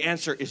Pope. The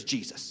answer is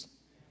Jesus.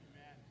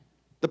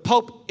 The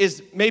Pope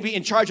is maybe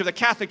in charge of the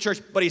Catholic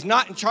Church, but he's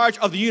not in charge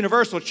of the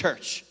universal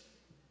church.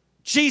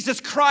 Jesus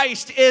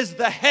Christ is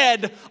the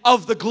head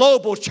of the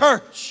global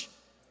church.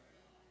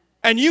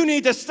 And you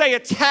need to stay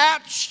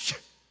attached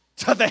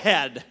to the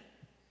head.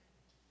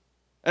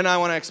 And I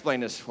want to explain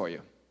this for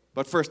you.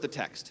 But first, the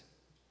text.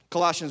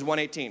 Colossians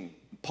 1:18.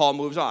 Paul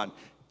moves on.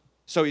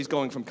 So he's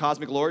going from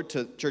cosmic Lord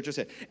to church's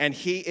head. And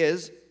he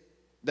is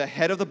the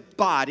head of the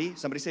body.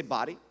 Somebody say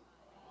body.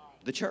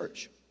 The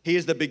church. He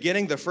is the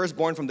beginning, the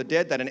firstborn from the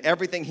dead, that in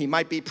everything he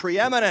might be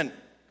preeminent.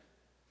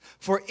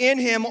 For in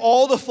him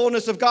all the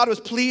fullness of God was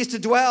pleased to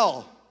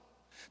dwell.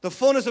 The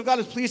fullness of God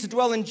was pleased to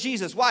dwell in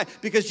Jesus. Why?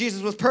 Because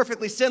Jesus was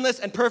perfectly sinless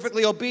and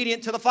perfectly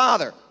obedient to the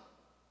Father.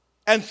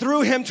 And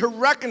through him to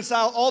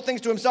reconcile all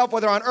things to himself,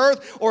 whether on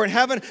earth or in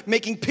heaven,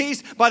 making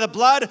peace by the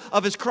blood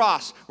of his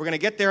cross. We're going to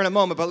get there in a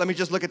moment, but let me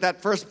just look at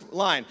that first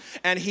line.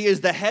 And he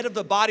is the head of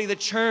the body, the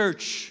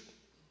church.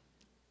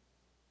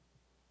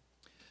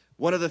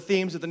 One of the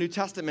themes of the New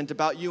Testament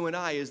about you and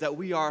I is that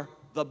we are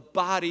the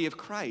body of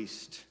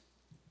Christ.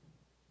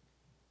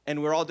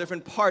 And we're all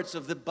different parts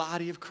of the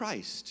body of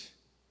Christ.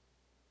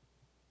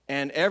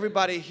 And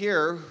everybody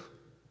here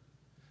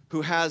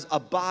who has a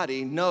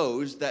body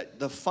knows that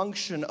the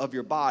function of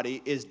your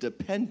body is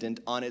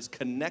dependent on its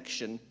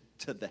connection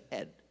to the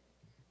head.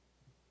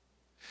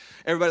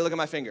 Everybody look at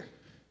my finger.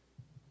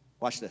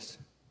 Watch this.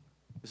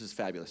 This is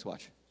fabulous.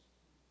 Watch.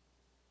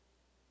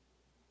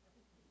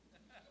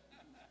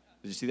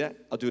 Did you see that?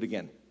 I'll do it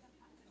again.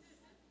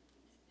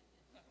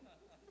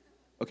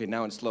 Okay,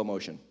 now in slow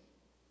motion.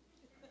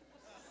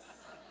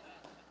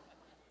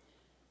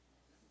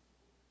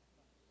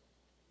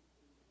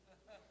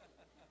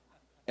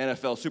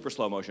 NFL super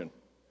slow motion.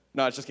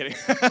 No, it's just kidding.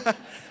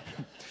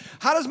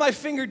 How does my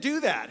finger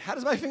do that? How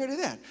does my finger do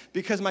that?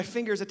 Because my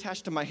finger is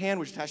attached to my hand,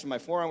 which is attached to my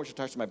forearm, which is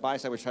attached to my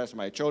bicep, which is attached to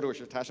my shoulder, which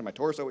is attached to my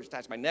torso, which is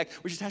attached to my neck,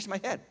 which is attached to my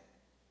head.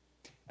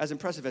 As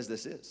impressive as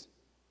this is,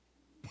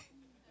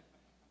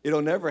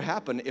 it'll never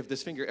happen if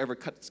this finger ever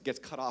gets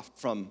cut off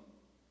from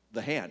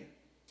the hand.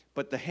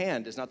 But the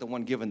hand is not the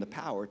one given the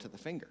power to the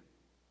finger.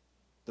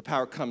 The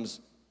power comes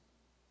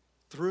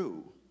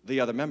through the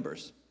other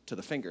members to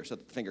the finger so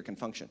that the finger can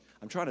function.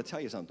 I'm trying to tell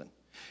you something.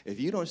 If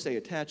you don't stay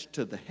attached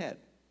to the head,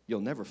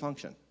 you'll never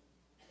function.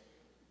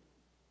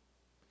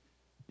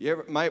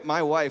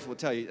 My wife will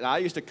tell you, I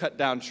used to cut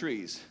down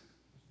trees.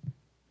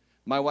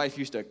 My wife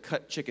used to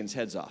cut chickens'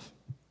 heads off.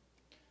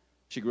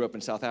 She grew up in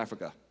South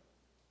Africa.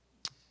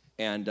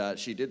 And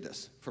she did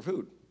this for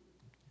food.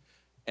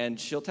 And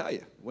she'll tell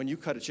you, when you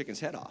cut a chicken's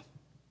head off,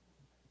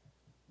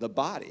 the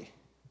body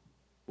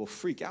will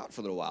freak out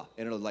for a little while,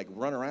 and it'll like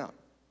run around.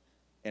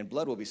 And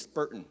blood will be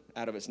spurting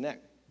out of its neck.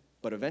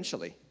 But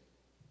eventually,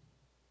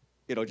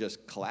 it'll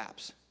just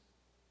collapse.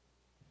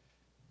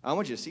 I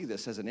want you to see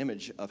this as an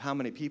image of how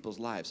many people's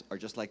lives are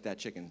just like that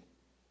chicken.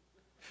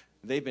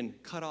 They've been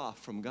cut off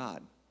from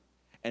God.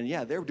 And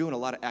yeah, they're doing a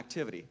lot of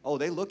activity. Oh,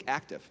 they look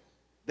active.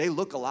 They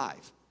look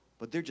alive.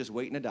 But they're just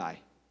waiting to die.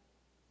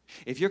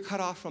 If you're cut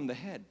off from the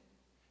head,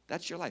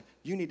 that's your life.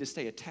 You need to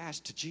stay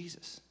attached to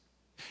Jesus.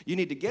 You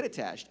need to get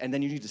attached, and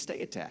then you need to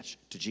stay attached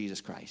to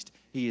Jesus Christ.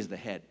 He is the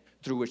head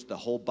through which the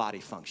whole body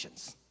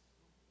functions.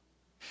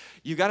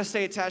 You got to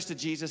stay attached to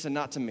Jesus and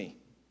not to me.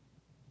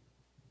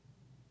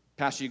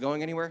 Pastor, you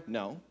going anywhere?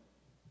 No.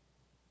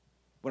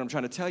 What I'm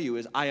trying to tell you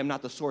is I am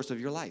not the source of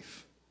your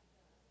life.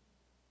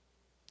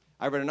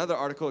 I read another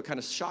article. It kind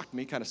of shocked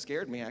me, kind of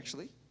scared me,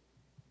 actually.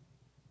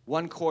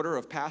 1/4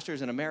 of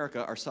pastors in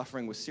America are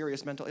suffering with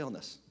serious mental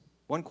illness.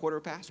 1/4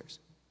 of pastors.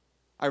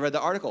 I read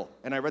the article,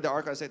 and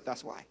I said,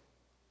 that's why.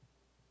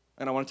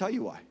 And I want to tell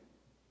you why.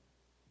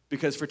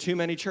 Because for too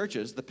many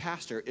churches, the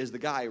pastor is the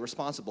guy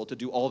responsible to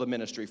do all the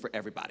ministry for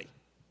everybody.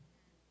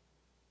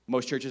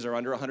 Most churches are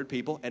under 100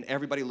 people, and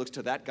everybody looks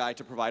to that guy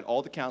to provide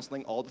all the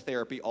counseling, all the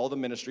therapy, all the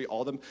ministry,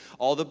 all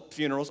the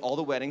funerals, all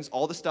the weddings,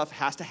 all the stuff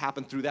has to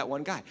happen through that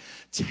one guy.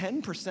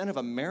 10% of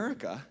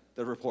America,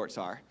 the reports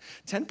are,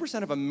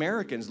 10% of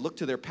Americans look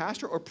to their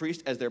pastor or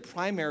priest as their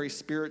primary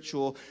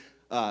spiritual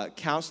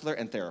counselor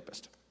and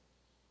therapist.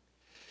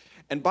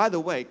 And by the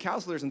way,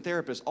 counselors and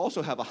therapists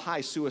also have a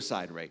high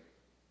suicide rate.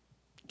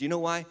 Do you know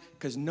why?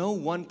 Because no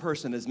one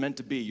person is meant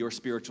to be your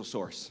spiritual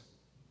source.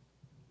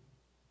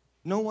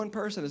 No one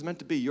person is meant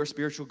to be your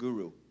spiritual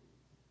guru.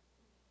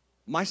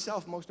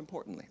 Myself, most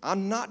importantly.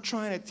 I'm not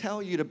trying to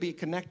tell you to be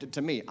connected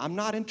to me. I'm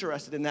not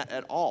interested in that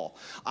at all.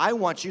 I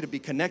want you to be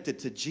connected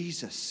to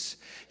Jesus.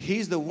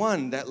 He's the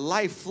one that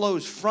life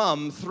flows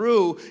from,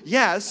 through,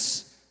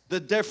 yes, the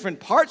different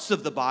parts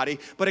of the body,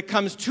 but it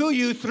comes to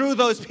you through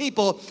those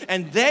people,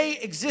 and they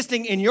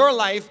existing in your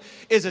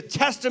life is a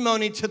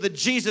testimony to the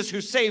Jesus who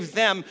saved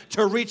them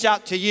to reach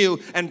out to you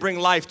and bring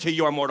life to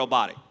your mortal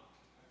body.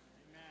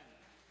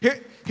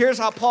 Here's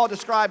how Paul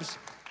describes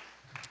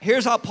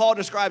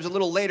a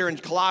little later in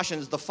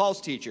Colossians the false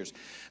teachers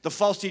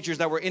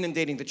that were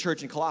inundating the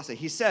church in Colossae.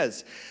 He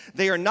says,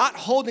 they are not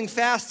holding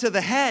fast to the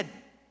head,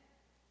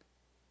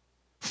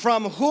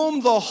 from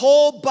whom the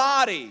whole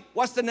body,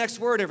 what's the next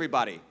word,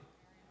 everybody?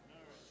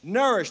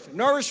 Nourished.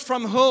 Nourished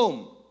from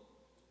whom?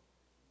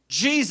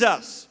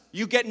 Jesus.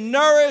 You get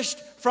nourished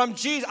from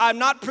Jesus. I'm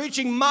not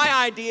preaching my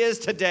ideas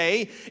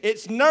today.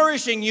 It's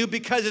nourishing you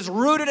because it's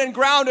rooted and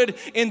grounded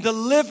in the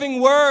living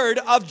word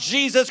of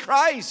Jesus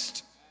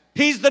Christ.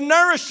 He's the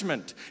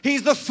nourishment.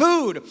 He's the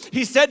food.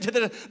 He said to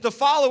the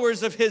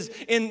followers of his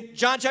in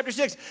John chapter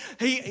 6,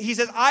 he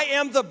says, I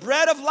am the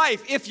bread of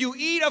life. If you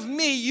eat of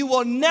me, you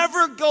will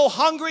never go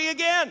hungry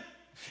again.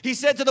 He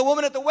said to the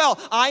woman at the well,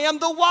 I am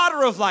the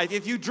water of life.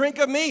 If you drink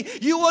of me,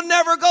 you will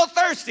never go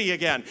thirsty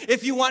again.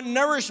 If you want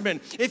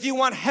nourishment, if you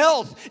want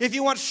health, if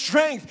you want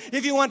strength,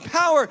 if you want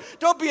power,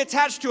 don't be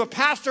attached to a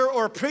pastor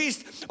or a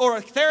priest or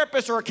a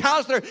therapist or a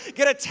counselor.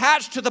 Get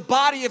attached to the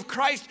body of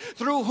Christ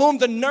through whom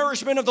the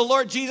nourishment of the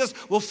Lord Jesus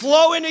will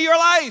flow into your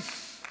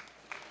life.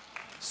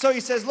 So he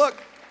says, look,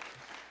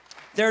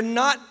 they're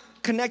not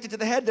connected to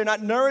the head. They're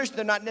not nourished.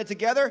 They're not knit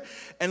together.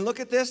 And look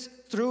at this.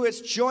 Through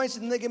its joints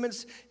and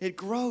ligaments, it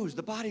grows.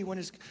 The body, when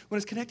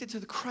it's connected to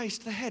the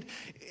Christ, the head,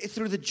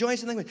 through the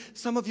joints and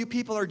ligaments. Some of you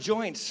people are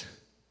joints.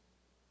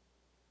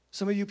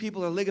 Some of you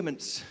people are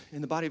ligaments in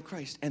the body of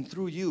Christ. And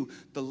through you,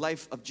 the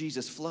life of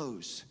Jesus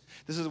flows.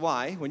 This is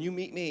why, when you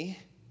meet me,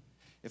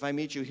 if I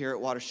meet you here at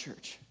Waters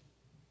Church,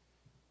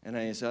 and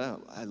I say,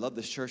 oh, I love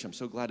this church. I'm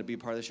so glad to be a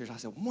part of this church. I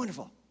say,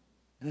 wonderful.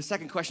 And the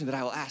second question that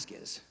I will ask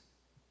is,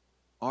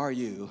 are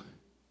you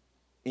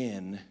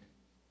in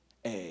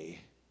a...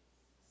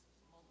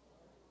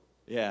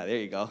 Yeah, there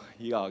you go.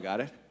 You all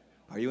got it.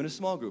 Are you in a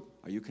small group?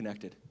 Are you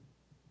connected?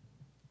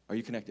 Are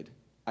you connected?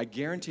 I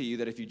guarantee you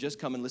that if you just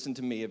come and listen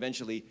to me,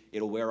 eventually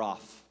it'll wear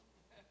off.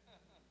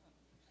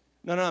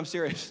 No, I'm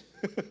serious.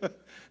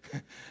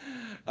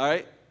 All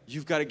right?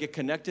 You've got to get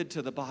connected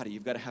to the body.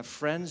 You've got to have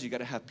friends. You've got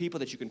to have people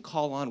that you can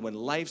call on when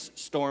life's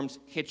storms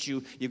hit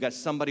you. You've got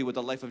somebody with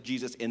the life of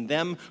Jesus in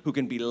them who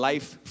can be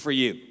life for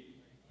you.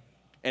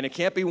 And it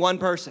can't be one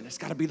person. It's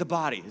got to be the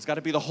body. It's got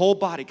to be the whole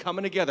body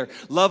coming together,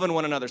 loving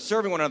one another,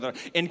 serving one another,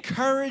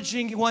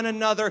 encouraging one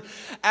another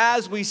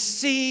as we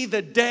see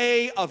the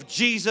day of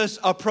Jesus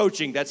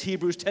approaching. That's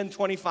Hebrews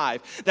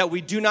 10:25. That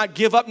we do not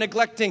give up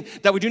neglecting,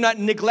 that we do not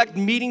neglect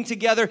meeting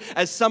together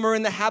as some are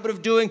in the habit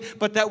of doing,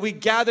 but that we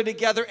gather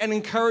together and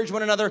encourage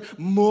one another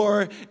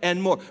more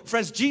and more.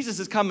 Friends, Jesus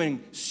is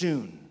coming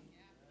soon.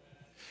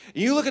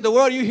 You look at the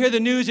world, you hear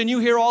the news, and you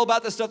hear all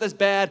about the stuff that's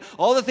bad,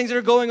 all the things that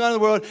are going on in the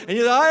world, and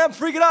you're like, I am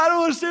freaking out, I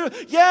don't understand.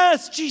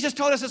 Yes, Jesus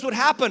told us this would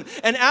happen.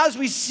 And as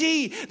we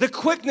see the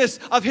quickness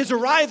of his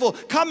arrival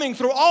coming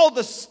through all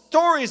the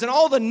stories and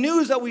all the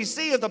news that we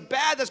see of the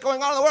bad that's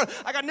going on in the world,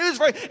 I got news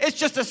for you. It's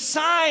just a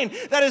sign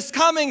that his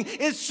coming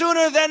is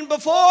sooner than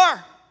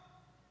before.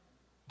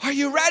 Are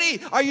you ready?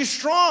 Are you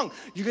strong?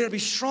 You're going to be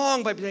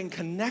strong by being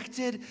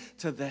connected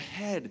to the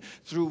head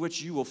through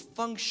which you will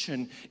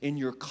function in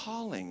your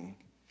calling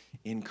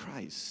in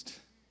Christ.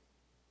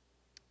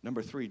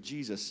 Number 3,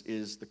 Jesus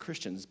is the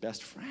Christian's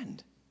best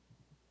friend.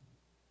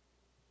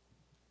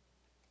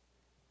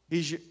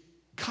 He's your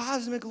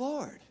cosmic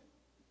Lord.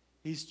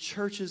 He's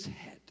church's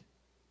head.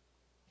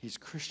 He's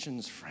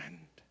Christian's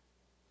friend.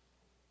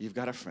 You've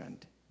got a friend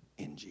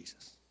in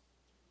Jesus.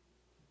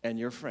 And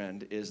your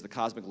friend is the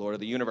cosmic Lord of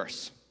the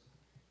universe.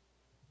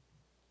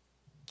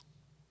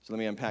 So let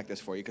me unpack this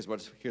for you,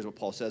 because here's what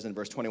Paul says in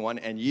verse 21.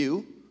 And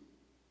you,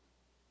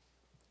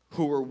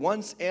 who were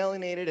once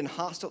alienated and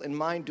hostile in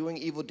mind, doing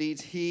evil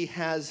deeds, he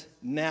has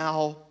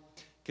now,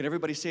 can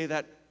everybody say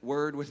that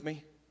word with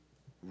me?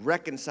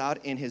 Reconciled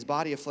in his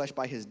body of flesh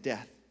by his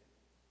death.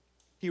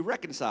 He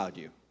reconciled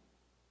you.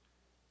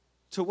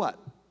 To what?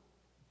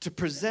 To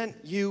present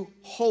you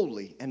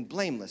holy and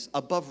blameless,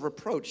 above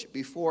reproach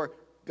before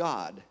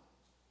God,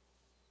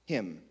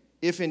 him.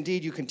 If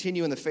indeed you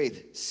continue in the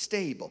faith,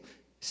 stable,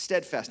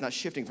 steadfast, not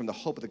shifting from the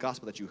hope of the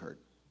gospel that you heard.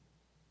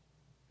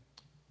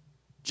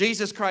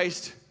 Jesus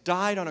Christ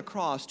died on a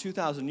cross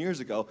 2,000 years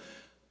ago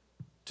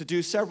to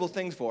do several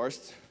things for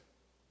us,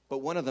 but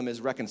one of them is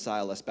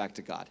reconcile us back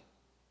to God.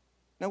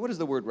 Now, what does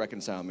the word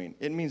reconcile mean?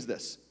 It means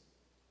this.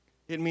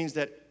 It means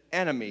that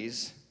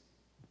enemies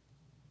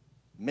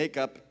make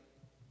up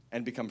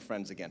and become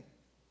friends again.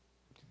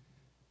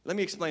 Let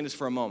me explain this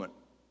for a moment.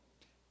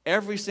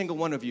 Every single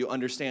one of you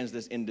understands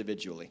this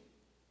individually.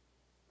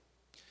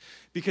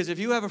 Because if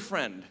you have a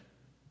friend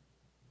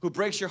who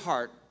breaks your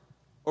heart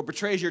or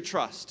betrays your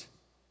trust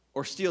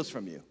or steals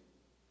from you,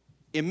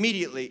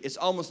 immediately it's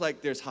almost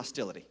like there's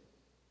hostility.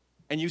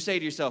 And you say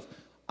to yourself,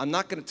 I'm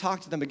not going to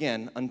talk to them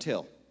again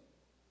until.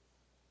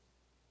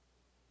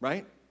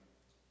 Right?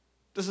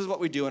 This is what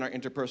we do in our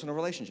interpersonal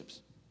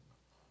relationships.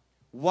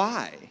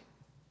 Why?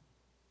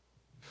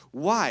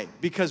 Why?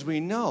 Because we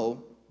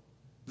know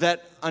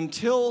that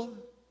until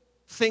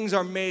things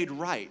are made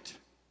right,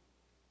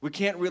 we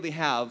can't really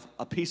have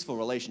a peaceful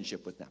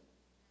relationship with them.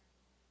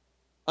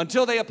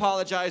 Until they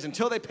apologize,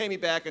 until they pay me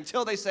back,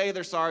 until they say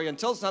they're sorry,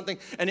 until something.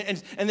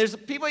 And there's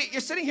people,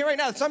 you're sitting here right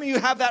now, some of you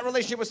have that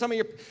relationship with some of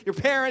your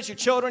parents, your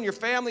children, your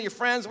family, your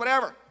friends,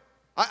 whatever.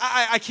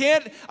 I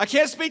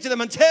can't speak to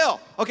them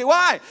until. Okay,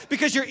 why?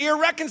 Because you're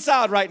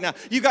irreconciled right now.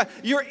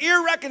 You're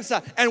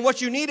irreconciled. And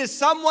what you need is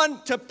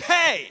someone to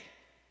pay,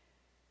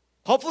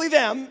 hopefully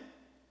them,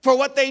 for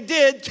what they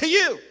did to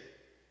you.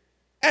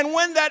 And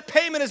when that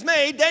payment is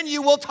made, then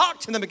you will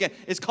talk to them again.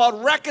 It's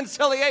called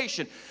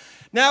reconciliation.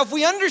 Now, if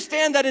we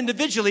understand that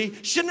individually,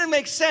 shouldn't it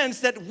make sense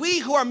that we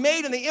who are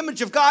made in the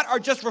image of God are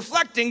just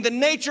reflecting the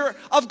nature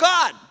of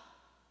God?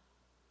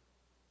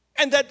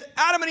 And that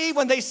Adam and Eve,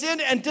 when they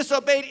sinned and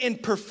disobeyed in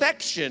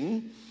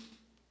perfection,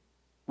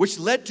 which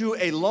led to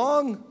a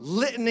long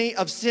litany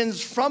of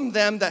sins from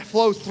them that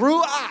flow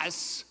through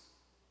us,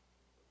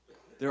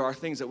 there are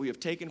things that we have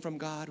taken from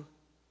God,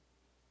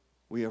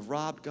 we have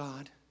robbed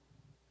God,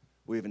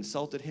 we have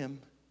insulted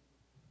him,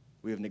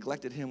 we have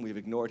neglected him, we have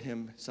ignored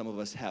him. Some of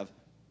us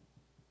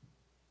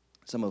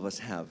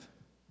have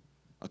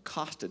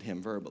accosted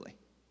him verbally.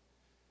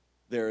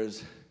 There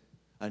is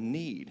a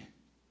need,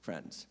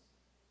 friends,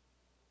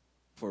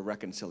 for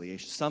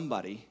reconciliation.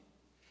 Somebody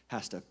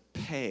has to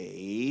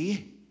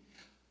pay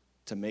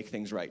to make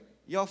things right.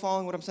 Y'all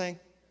following what I'm saying?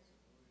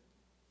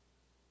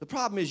 The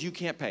problem is you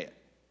can't pay it.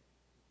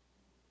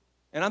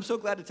 And I'm so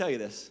glad to tell you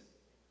this.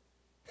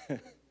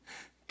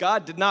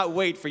 God did not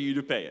wait for you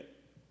to pay it.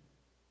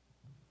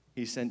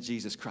 He sent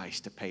Jesus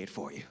Christ to pay it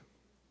for you.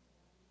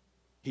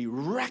 He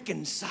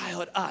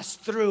reconciled us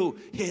through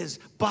his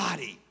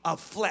body of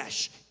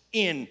flesh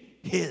in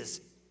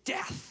his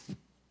death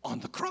on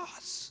the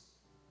cross.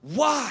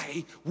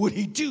 Why would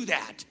he do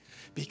that?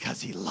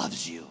 Because he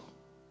loves you.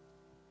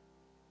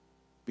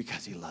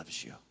 Because he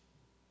loves you.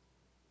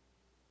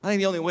 I think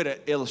the only way to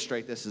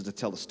illustrate this is to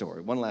tell the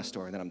story. One last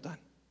story, and then I'm done.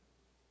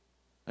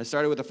 I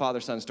started with a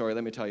father-son story.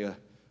 Let me tell you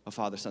a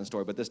father-son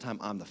story, but this time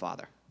I'm the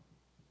father.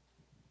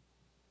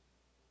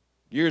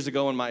 Years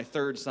ago, when my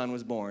third son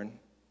was born,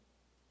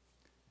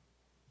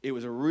 it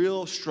was a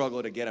real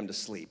struggle to get him to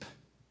sleep.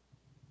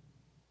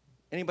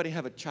 Anybody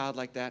have a child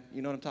like that?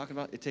 You know what I'm talking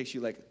about? It takes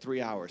you like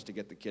 3 hours to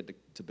get the kid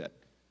to bed.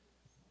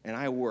 And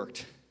I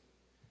worked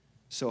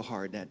so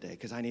hard that day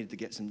because I needed to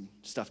get some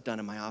stuff done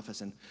in my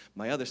office. And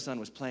my other son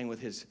was playing with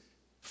his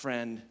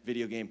friend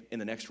video game in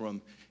the next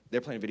room.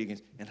 They're playing video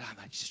games. And I'm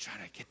like, just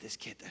trying to get this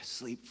kid to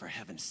sleep. For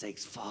heaven's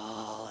sakes,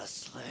 fall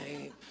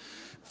asleep.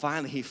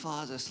 Finally, he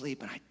falls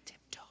asleep, and I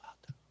tiptoe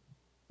out the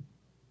room.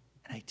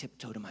 And I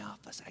tiptoe to my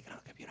office. I get on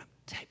the computer. I'm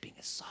typing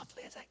as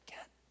softly as I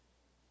can.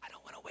 I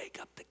don't want to wake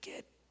up the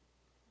kid.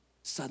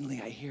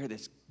 Suddenly, I hear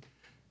this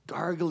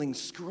gargling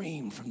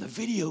scream from the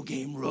video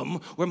game room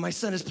where my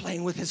son is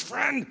playing with his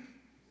friend.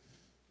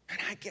 And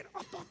I get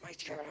up off my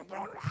chair and I'm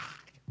going,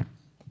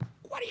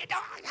 what are you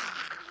doing?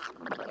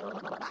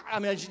 I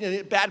mean, it's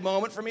a bad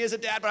moment for me as a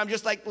dad, but I'm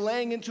just like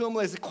laying into him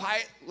with the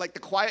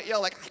quiet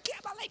yell, like, I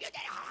can't believe you did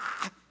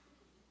it.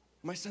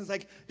 My son's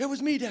like, it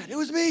was me, Dad. It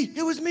was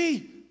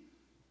me.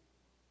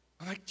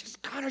 I'm like,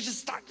 Connor, just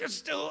stop, just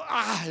still.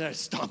 And I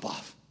stomp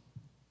off.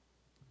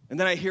 And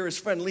then I hear his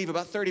friend leave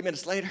about 30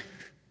 minutes later.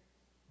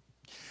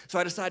 So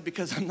I decide,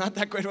 because I'm not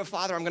that great of a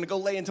father, I'm going to go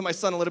lay into my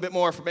son a little bit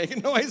more for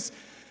making noise.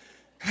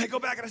 And I go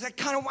back and I say,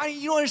 Connor, why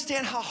you don't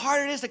understand how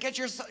hard it is to get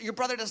your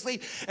brother to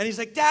sleep? And he's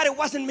like, Dad, it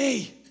wasn't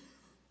me.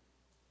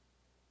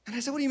 And I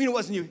said, what do you mean it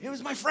wasn't you? It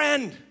was my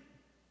friend.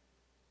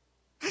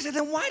 I said,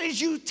 then why did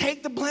you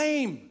take the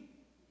blame?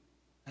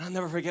 And I'll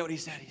never forget what he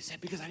said. He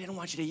said, because I didn't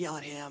want you to yell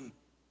at him.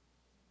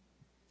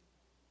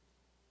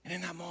 And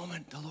in that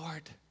moment, the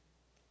Lord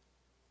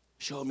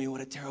showed me what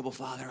a terrible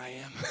father I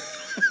am.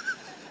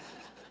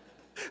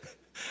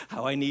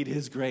 How I need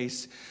his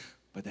grace.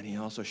 But then he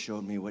also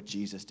showed me what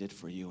Jesus did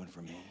for you and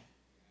for me.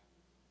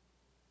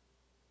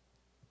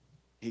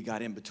 He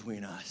got in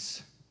between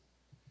us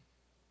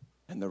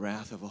and the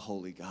wrath of a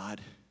holy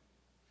God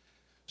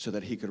so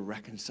that he could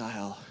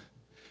reconcile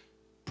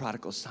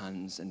prodigal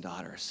sons and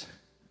daughters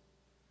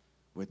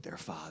with their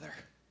father.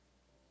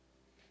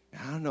 Now,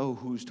 I don't know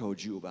who's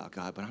told you about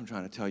God, but I'm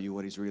trying to tell you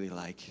what he's really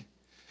like.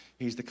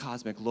 He's the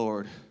cosmic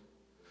Lord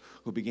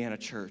who began a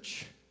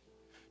church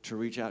to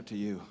reach out to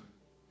you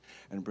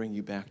and bring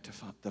you back to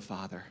the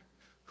Father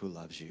who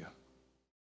loves you.